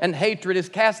vitriol and hatred is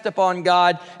cast upon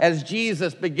God as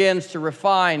Jesus begins to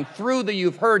refine through the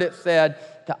you've heard it said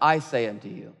to I say unto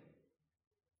you.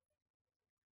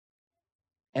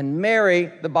 And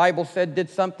Mary, the Bible said, did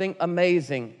something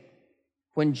amazing.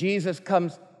 When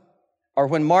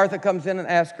Martha comes in and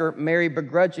asks her, Mary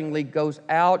begrudgingly goes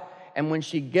out. And when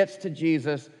she gets to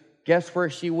Jesus, guess where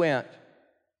she went?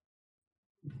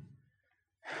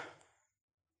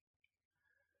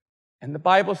 And the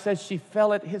Bible says she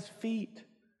fell at his feet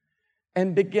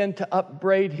and began to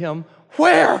upbraid him.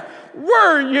 Where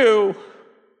were you?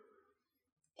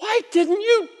 Why didn't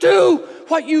you do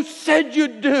what you said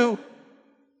you'd do?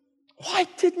 Why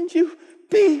didn't you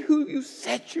be who you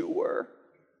said you were?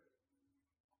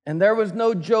 And there was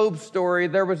no Job story.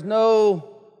 There was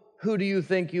no who do you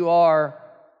think you are?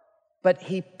 But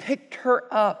he picked her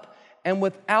up and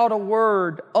without a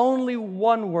word, only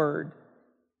one word,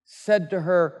 said to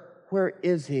her, where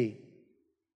is he?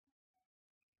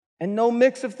 And no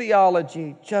mix of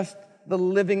theology, just the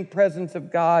living presence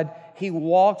of God. He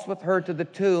walks with her to the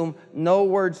tomb, no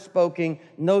words spoken,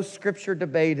 no scripture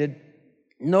debated,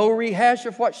 no rehash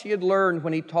of what she had learned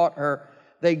when he taught her.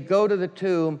 They go to the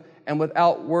tomb, and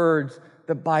without words,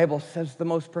 the Bible says the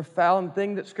most profound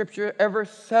thing that Scripture ever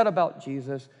said about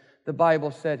Jesus. The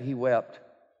Bible said he wept.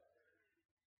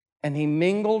 And he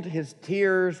mingled his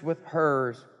tears with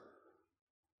hers.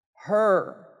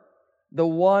 Her, the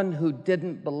one who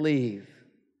didn't believe.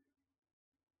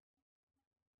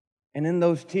 And in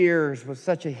those tears was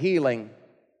such a healing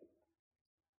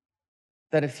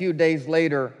that a few days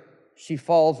later, she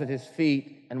falls at his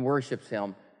feet and worships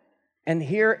him. And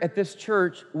here at this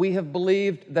church, we have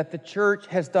believed that the church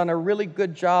has done a really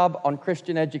good job on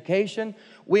Christian education.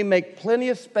 We make plenty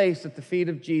of space at the feet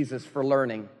of Jesus for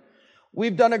learning.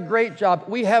 We've done a great job.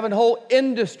 We have a whole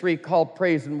industry called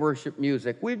praise and worship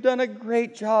music. We've done a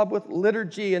great job with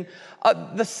liturgy and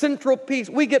the central piece.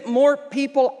 We get more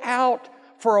people out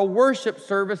for a worship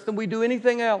service than we do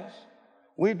anything else.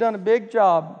 We've done a big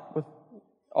job with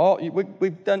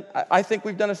I think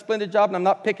we've done a splendid job, and I'm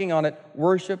not picking on it.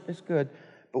 Worship is good.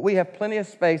 But we have plenty of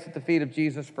space at the feet of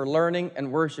Jesus for learning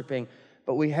and worshiping,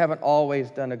 but we haven't always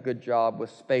done a good job with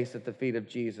space at the feet of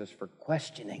Jesus for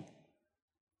questioning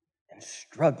and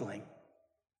struggling.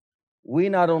 We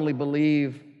not only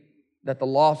believe that the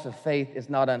loss of faith is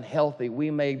not unhealthy, we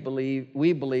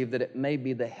believe that it may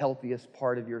be the healthiest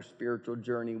part of your spiritual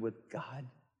journey with God.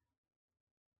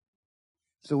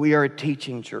 So we are a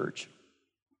teaching church.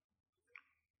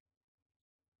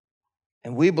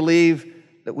 And we believe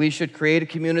that we should create a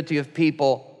community of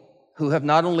people who have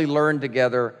not only learned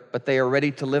together, but they are ready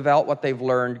to live out what they've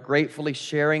learned, gratefully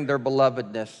sharing their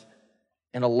belovedness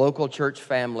in a local church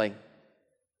family.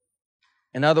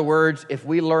 In other words, if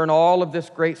we learn all of this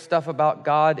great stuff about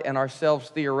God and ourselves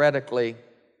theoretically,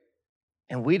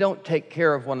 and we don't take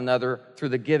care of one another through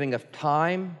the giving of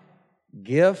time,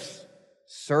 gifts,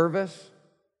 service,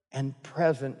 and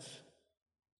presence.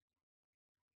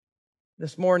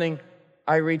 This morning,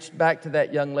 I reached back to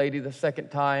that young lady the second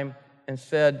time and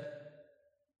said,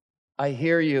 I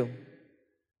hear you.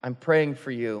 I'm praying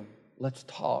for you. Let's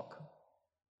talk.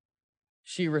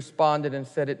 She responded and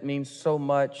said, it means so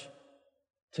much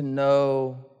to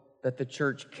know that the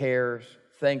church cares.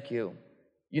 Thank you.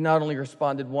 You not only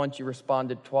responded once, you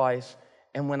responded twice.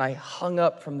 And when I hung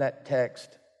up from that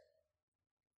text,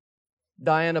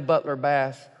 Diana Butler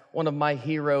Bass, one of my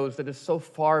heroes that is so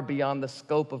far beyond the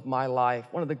scope of my life,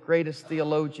 one of the greatest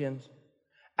theologians,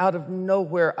 out of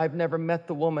nowhere, I've never met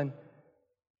the woman.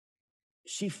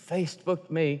 She Facebooked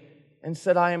me and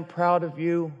said, I am proud of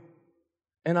you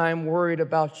and I am worried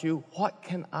about you. What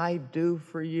can I do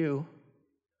for you?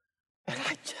 And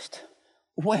I just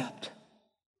wept.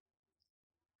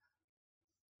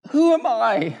 Who am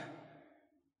I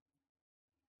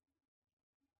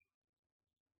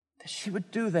that she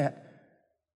would do that?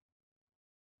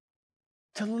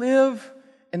 To live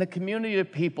in a community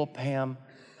of people, Pam,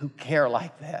 who care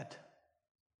like that.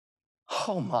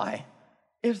 Oh my,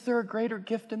 is there a greater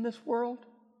gift in this world?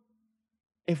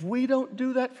 If we don't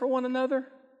do that for one another?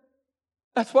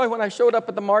 That's why when I showed up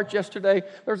at the march yesterday,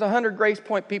 there's 100 Grace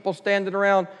Point people standing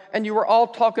around, and you were all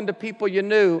talking to people you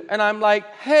knew. And I'm like,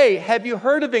 hey, have you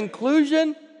heard of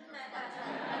inclusion?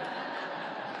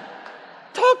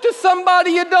 Talk to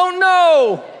somebody you don't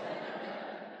know.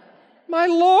 My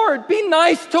Lord, be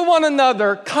nice to one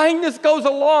another. Kindness goes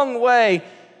a long way.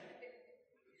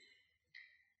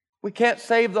 We can't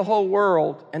save the whole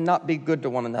world and not be good to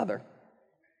one another.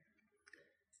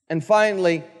 And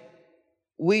finally,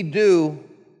 we do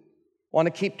want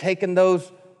to keep taking those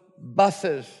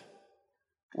buses.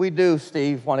 We do,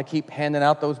 Steve, want to keep handing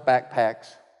out those backpacks.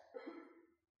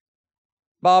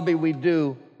 Bobby, we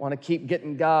do want to keep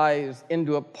getting guys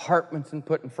into apartments and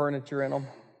putting furniture in them.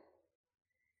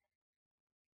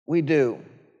 We do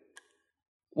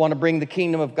want to bring the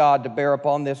kingdom of God to bear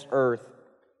upon this earth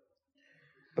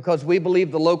because we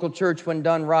believe the local church, when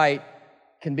done right,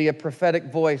 can be a prophetic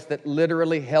voice that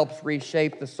literally helps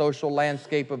reshape the social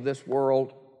landscape of this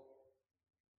world.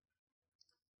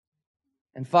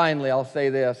 And finally, I'll say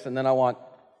this, and then I want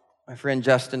my friend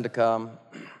Justin to come.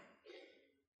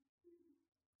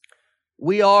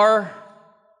 We are,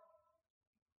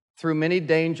 through many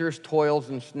dangers, toils,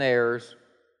 and snares,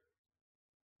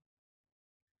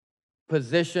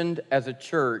 positioned as a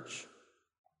church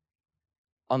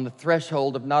on the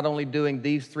threshold of not only doing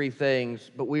these three things,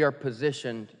 but we are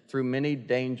positioned through many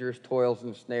dangers, toils,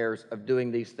 and snares of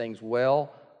doing these things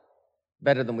well,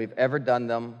 better than we've ever done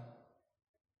them,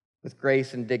 with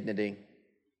grace and dignity.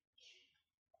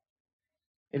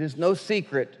 It is no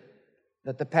secret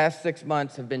that the past 6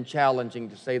 months have been challenging,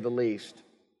 to say the least.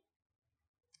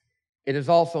 It is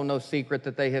also no secret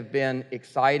that they have been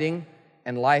exciting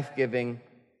and life-giving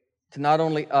to not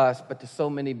only us, but to so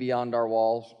many beyond our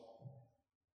walls.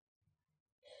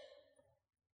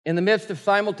 In the midst of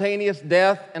simultaneous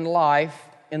death and life,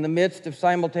 in the midst of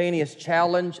simultaneous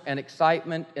challenge and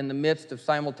excitement, in the midst of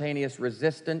simultaneous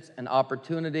resistance and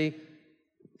opportunity,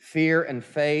 fear and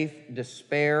faith,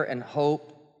 despair and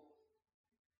hope,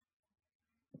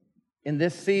 in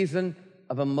this season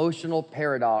of emotional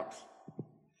paradox,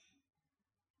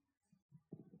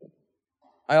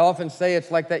 I often say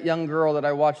it's like that young girl that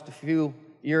I watched a few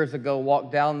years ago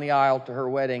walk down the aisle to her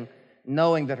wedding,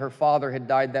 knowing that her father had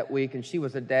died that week and she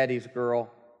was a daddy's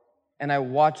girl. And I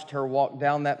watched her walk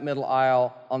down that middle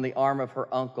aisle on the arm of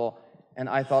her uncle. And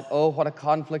I thought, oh, what a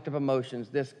conflict of emotions.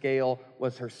 This Gail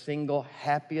was her single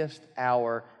happiest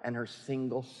hour and her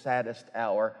single saddest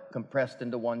hour compressed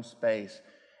into one space.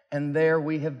 And there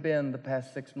we have been the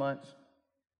past 6 months.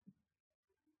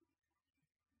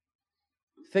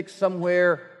 Fixed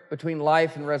somewhere between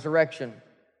life and resurrection.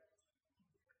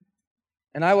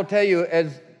 And I will tell you,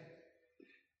 as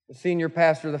the senior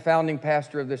pastor, the founding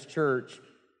pastor of this church,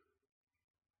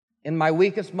 in my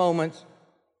weakest moments,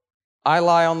 I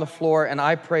lie on the floor and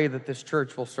I pray that this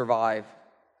church will survive.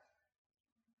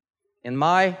 In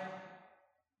my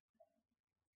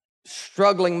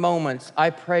struggling moments, I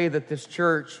pray that this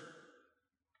church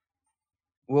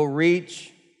will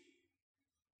reach,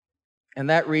 and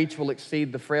that reach will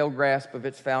exceed the frail grasp of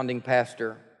its founding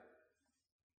pastor.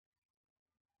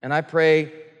 And I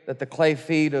pray that the clay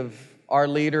feet of our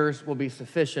leaders will be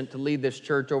sufficient to lead this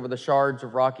church over the shards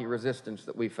of rocky resistance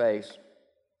that we face.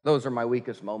 Those are my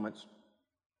weakest moments.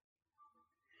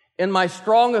 In my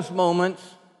strongest moments,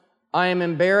 I am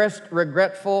embarrassed,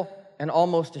 regretful, and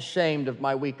almost ashamed of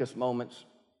my weakest moments.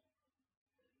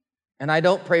 And I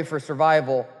don't pray for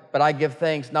survival, but I give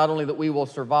thanks not only that we will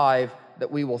survive,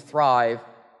 that we will thrive.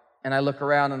 And I look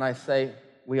around and I say,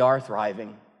 we are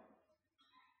thriving.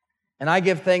 And I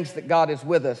give thanks that God is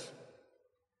with us.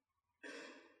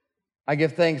 I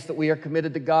give thanks that we are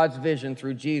committed to God's vision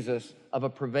through Jesus of a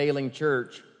prevailing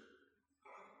church.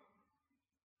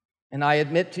 And I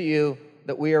admit to you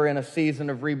that we are in a season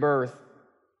of rebirth,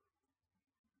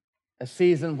 a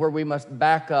season where we must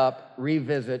back up,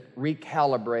 revisit,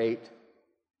 recalibrate.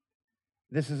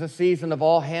 This is a season of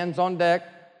all hands on deck.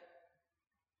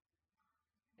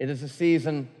 It is a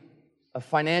season of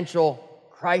financial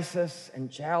crisis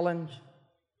and challenge.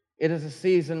 It is a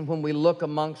season when we look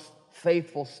amongst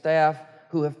faithful staff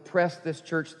who have pressed this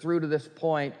church through to this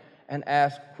point and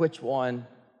ask, which one?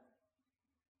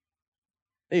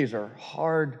 These are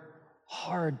hard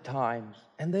times,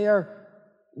 and they are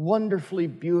wonderfully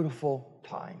beautiful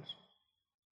times.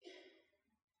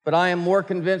 But I am more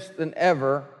convinced than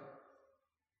ever,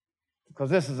 because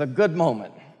this is a good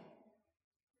moment,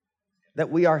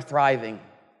 that we are thriving,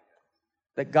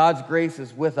 that God's grace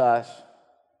is with us,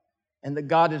 and that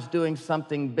God is doing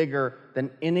something bigger than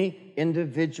any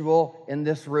individual in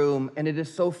this room. And it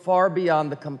is so far beyond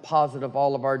the composite of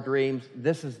all of our dreams.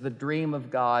 This is the dream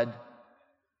of God.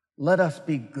 Let us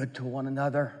be good to one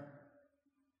another.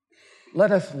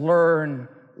 Let us learn,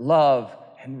 love,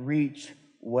 and reach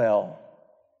well.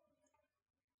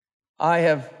 I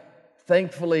have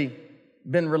thankfully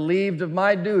been relieved of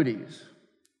my duties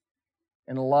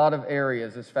in a lot of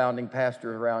areas as founding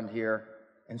pastor around here,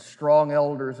 and strong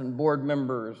elders and board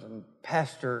members and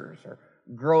pastors are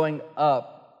growing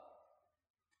up.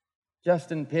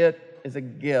 Justin Pitt is a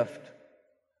gift.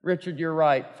 Richard, you're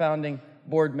right, founding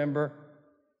board member.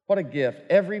 What a gift.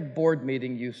 Every board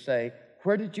meeting you say,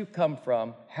 where did you come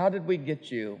from? How did we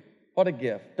get you? What a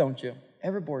gift, don't you?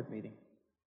 Every board meeting.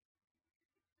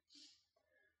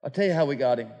 I'll tell you how we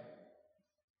got him.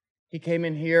 He came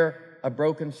in here, a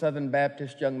broken Southern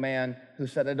Baptist young man who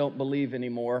said, I don't believe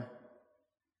anymore.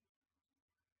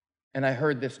 And I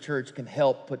heard this church can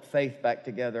help put faith back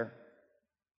together.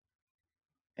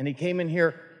 And he came in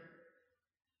here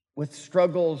with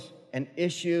struggles and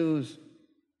issues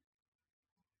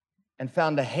and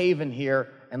found a haven here.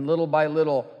 And little by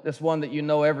little, this one that you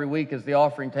know every week is the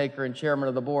offering taker and chairman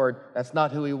of the board, that's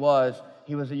not who he was.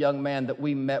 He was a young man that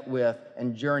we met with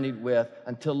and journeyed with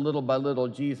until little by little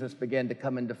Jesus began to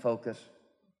come into focus.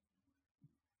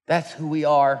 That's who we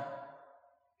are.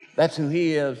 That's who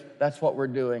he is. That's what we're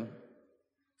doing.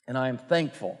 And I am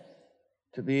thankful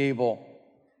to be able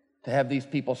to have these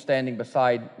people standing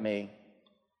beside me.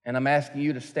 And I'm asking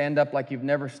you to stand up like you've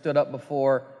never stood up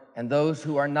before. And those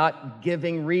who are not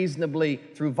giving reasonably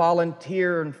through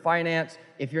volunteer and finance,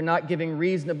 if you're not giving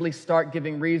reasonably, start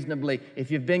giving reasonably.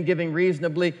 If you've been giving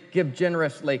reasonably, give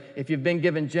generously. If you've been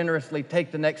giving generously,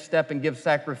 take the next step and give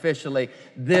sacrificially.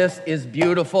 This is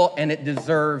beautiful and it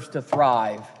deserves to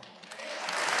thrive.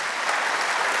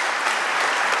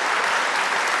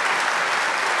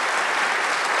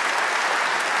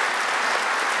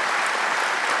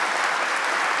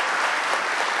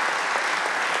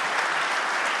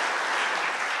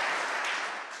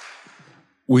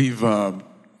 We've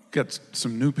got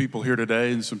some new people here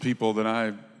today and some people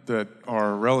that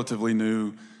are relatively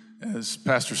new. As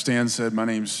Pastor Stan said, my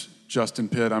name's Justin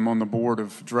Pitt. I'm on the board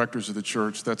of directors of the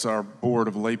church. That's our board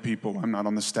of lay people. I'm not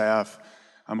on the staff.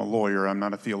 I'm a lawyer. I'm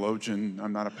not a theologian.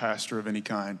 I'm not a pastor of any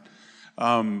kind.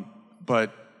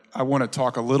 But I want to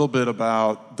talk a little bit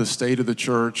about the state of the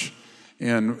church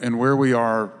and where we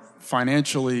are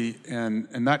financially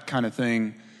and that kind of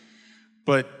thing.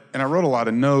 And I wrote a lot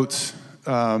of notes,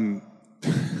 and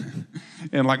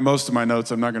like most of my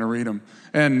notes, I'm not going to read them.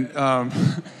 And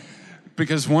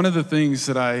because one of the things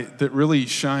that really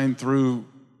shined through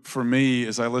for me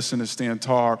as I listened to Stan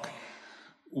talk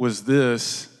was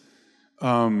this: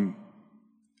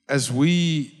 as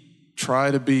we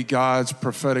try to be God's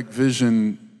prophetic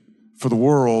vision for the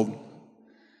world,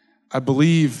 I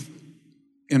believe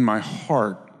in my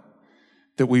heart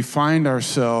that we find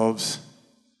ourselves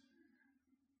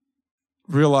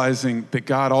realizing that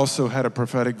God also had a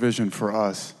prophetic vision for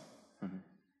us.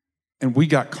 And we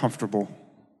got comfortable.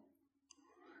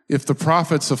 If the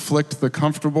prophets afflict the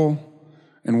comfortable,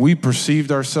 and we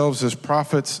perceived ourselves as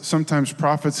prophets, sometimes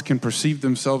prophets can perceive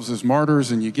themselves as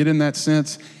martyrs, and you get in that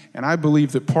sense. And I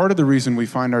believe that part of the reason we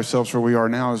find ourselves where we are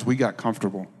now is we got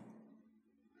comfortable.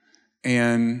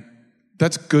 And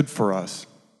that's good for us.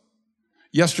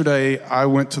 Yesterday, I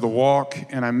went to the walk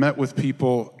and I met with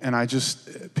people, and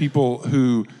people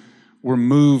who were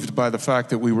moved by the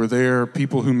fact that we were there,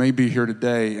 people who may be here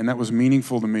today, and that was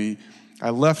meaningful to me.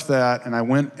 I left that and I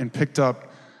went and picked up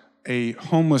a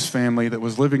homeless family that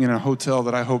was living in a hotel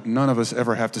that I hope none of us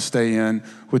ever have to stay in,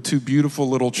 with two beautiful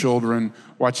little children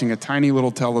watching a tiny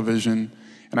little television.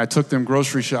 And I took them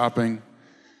grocery shopping,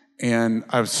 and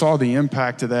I saw the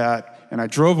impact of that. And I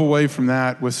drove away from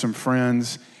that with some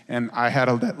friends, and I had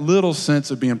that little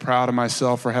sense of being proud of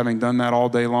myself for having done that all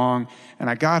day long. And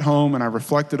I got home and I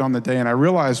reflected on the day, and I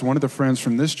realized one of the friends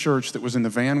from this church that was in the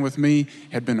van with me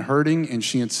had been hurting, and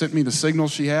she had sent me the signal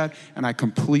she had, and I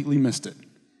completely missed it.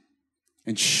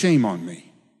 And shame on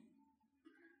me.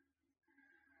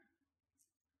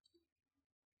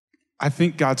 I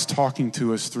think God's talking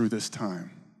to us through this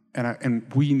time, and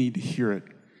we need to hear it.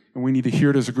 And we need to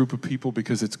hear it as a group of people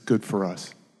because it's good for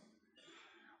us.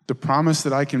 The promise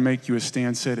that I can make you, as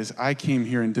Stan said, is I came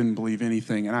here and didn't believe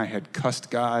anything, and I had cussed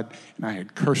God, and I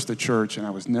had cursed the church, and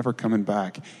I was never coming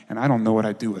back, and I don't know what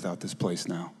I'd do without this place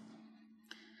now.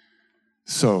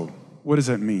 So, what does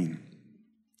that mean?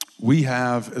 We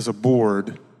have, as a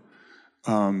board,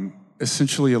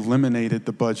 essentially eliminated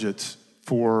the budgets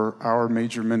for our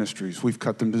major ministries. We've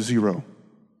cut them to zero.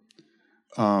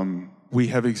 We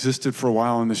have existed for a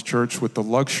while in this church with the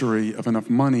luxury of enough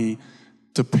money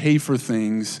to pay for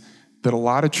things that a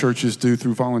lot of churches do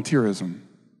through volunteerism,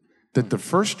 that the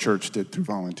first church did through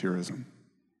volunteerism.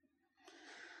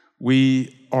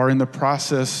 We are in the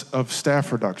process of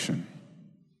staff reduction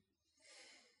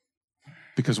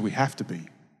because we have to be.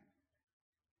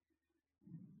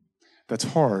 That's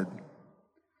hard.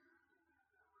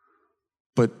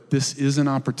 But this is an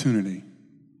opportunity.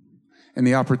 And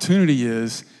the opportunity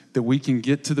is that we can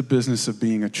get to the business of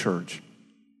being a church.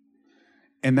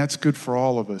 And that's good for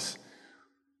all of us.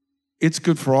 It's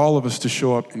good for all of us to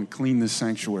show up and clean this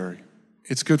sanctuary.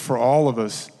 It's good for all of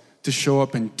us to show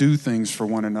up and do things for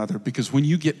one another, because when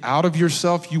you get out of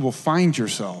yourself, you will find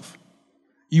yourself.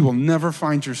 You will never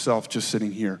find yourself just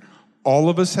sitting here. All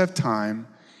of us have time,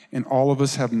 and all of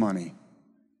us have money.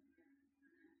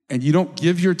 And you don't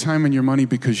give your time and your money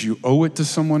because you owe it to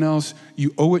someone else.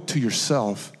 You owe it to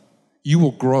yourself. You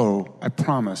will grow, I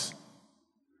promise.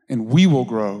 And we will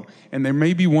grow. And there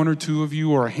may be one or two of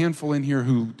you or a handful in here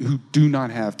who do not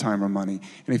have time or money.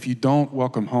 And if you don't,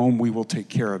 welcome home. We will take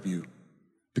care of you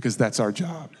because that's our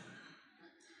job.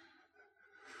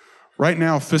 Right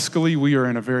now, fiscally, we are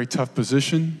in a very tough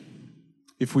position.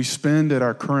 If we spend at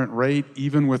our current rate,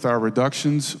 even with our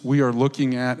reductions, we are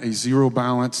looking at a zero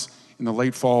balance in the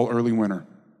late fall, early winter.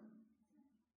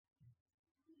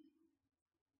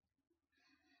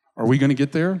 Are we going to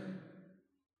get there?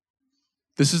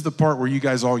 This is the part where you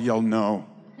guys all yell no.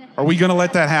 Are we going to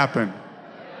let that happen?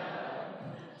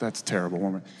 That's terrible,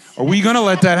 woman. Are we going to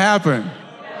let that happen?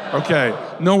 Okay.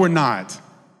 No, we're not.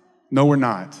 No, we're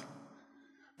not.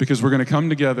 Because we're going to come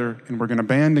together and we're going to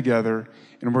band together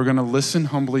and we're going to listen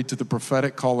humbly to the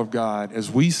prophetic call of God.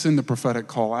 As we send the prophetic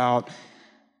call out,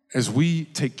 as we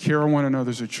take care of one another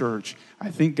as a church, I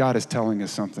think God is telling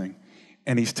us something.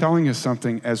 And he's telling us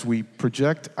something as we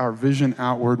project our vision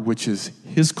outward, which is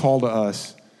his call to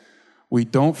us. We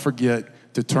don't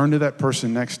forget to turn to that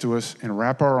person next to us and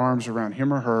wrap our arms around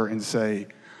him or her and say,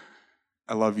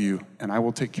 I love you, and I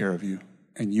will take care of you,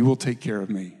 and you will take care of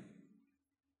me.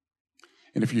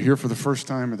 And if you're here for the first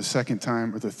time or the second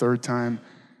time or the third time,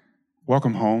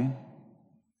 welcome home.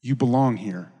 You belong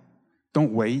here.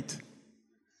 Don't wait.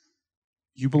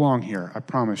 You belong here, I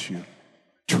promise you.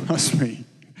 Trust me.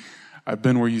 I've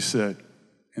been where you sit,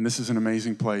 and this is an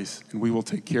amazing place, and we will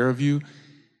take care of you,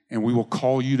 and we will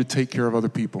call you to take care of other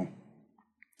people.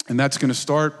 And that's going to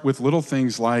start with little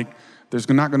things like there's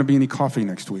not going to be any coffee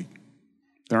next week.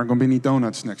 There aren't going to be any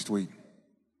donuts next week.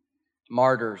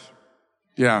 Martyrs.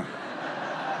 Yeah.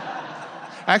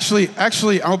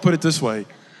 Actually, I'll put it this way.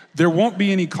 There won't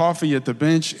be any coffee at the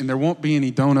bench and there won't be any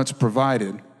donuts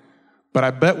provided, but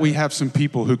I bet we have some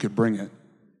people who could bring it.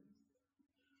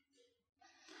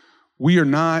 We are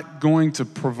not going to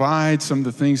provide some of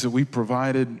the things that we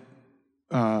provided,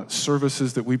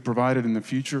 services that we provided in the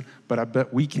future, but I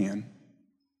bet we can.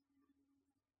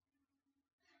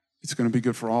 It's going to be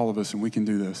good for all of us, and we can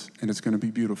do this, and it's going to be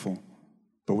beautiful,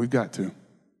 but we've got to.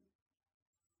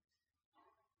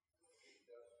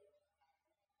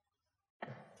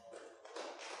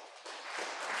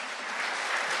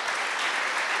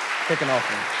 Take an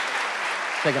offering.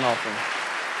 Take an offering.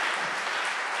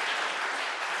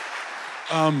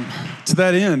 To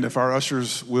that end, if our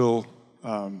ushers will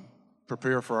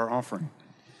prepare for our offering.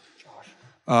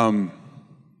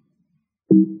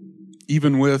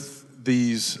 Even with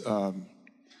these,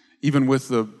 even with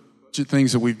the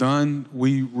things that we've done,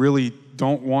 we really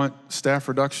don't want staff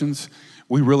reductions.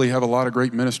 We really have a lot of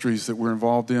great ministries that we're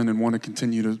involved in and want to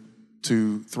continue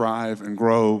to thrive and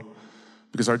grow,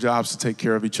 because our job is to take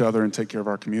care of each other and take care of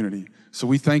our community. So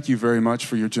we thank you very much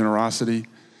for your generosity.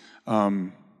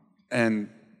 And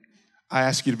I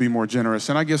ask you to be more generous.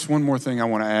 And I guess one more thing I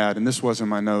want to add, and this was in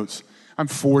my notes. I'm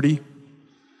 40.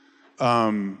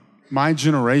 My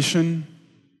generation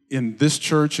in this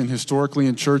church and historically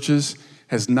in churches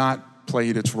has not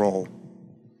played its role.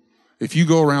 If you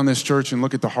go around this church and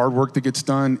look at the hard work that gets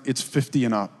done, it's 50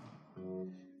 and up.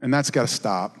 And that's got to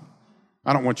stop.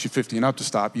 I don't want you 50 and up to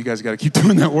stop. You guys got to keep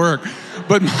doing that work.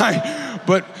 But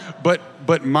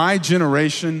my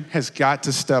generation has got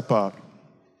to step up.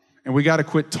 And we got to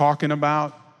quit talking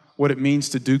about what it means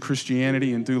to do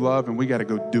Christianity and do love, and we got to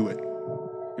go do it.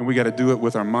 And we got to do it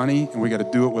with our money, and we got to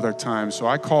do it with our time. So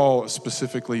I call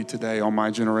specifically today on my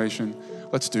generation,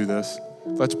 let's do this.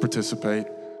 Let's participate.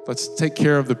 Let's take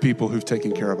care of the people who've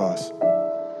taken care of us.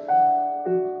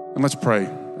 And let's pray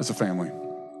as a family.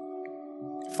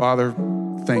 Father,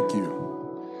 thank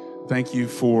you. Thank you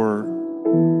for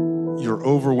your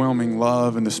overwhelming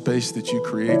love and the space that you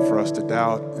create for us to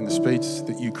doubt, and the space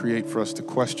that you create for us to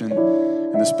question,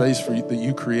 and the space that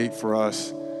you create for us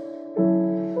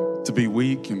to be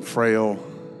weak and frail.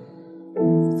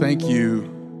 Thank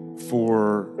you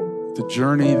for the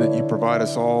journey that you provide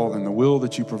us all and the will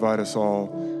that you provide us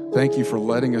all. Thank you for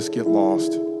letting us get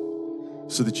lost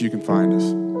so that you can find us,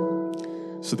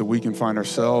 so that we can find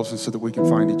ourselves, and so that we can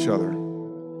find each other.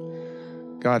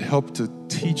 God, help to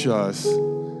teach us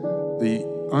the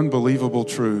unbelievable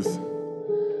truth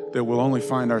that we'll only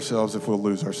find ourselves if we'll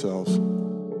lose ourselves.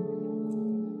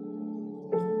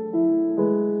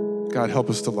 God, help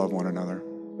us to love one another.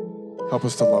 Help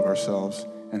us to love ourselves,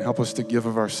 and help us to give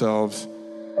of ourselves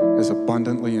as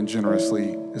abundantly and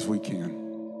generously as we can.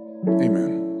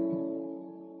 Amen.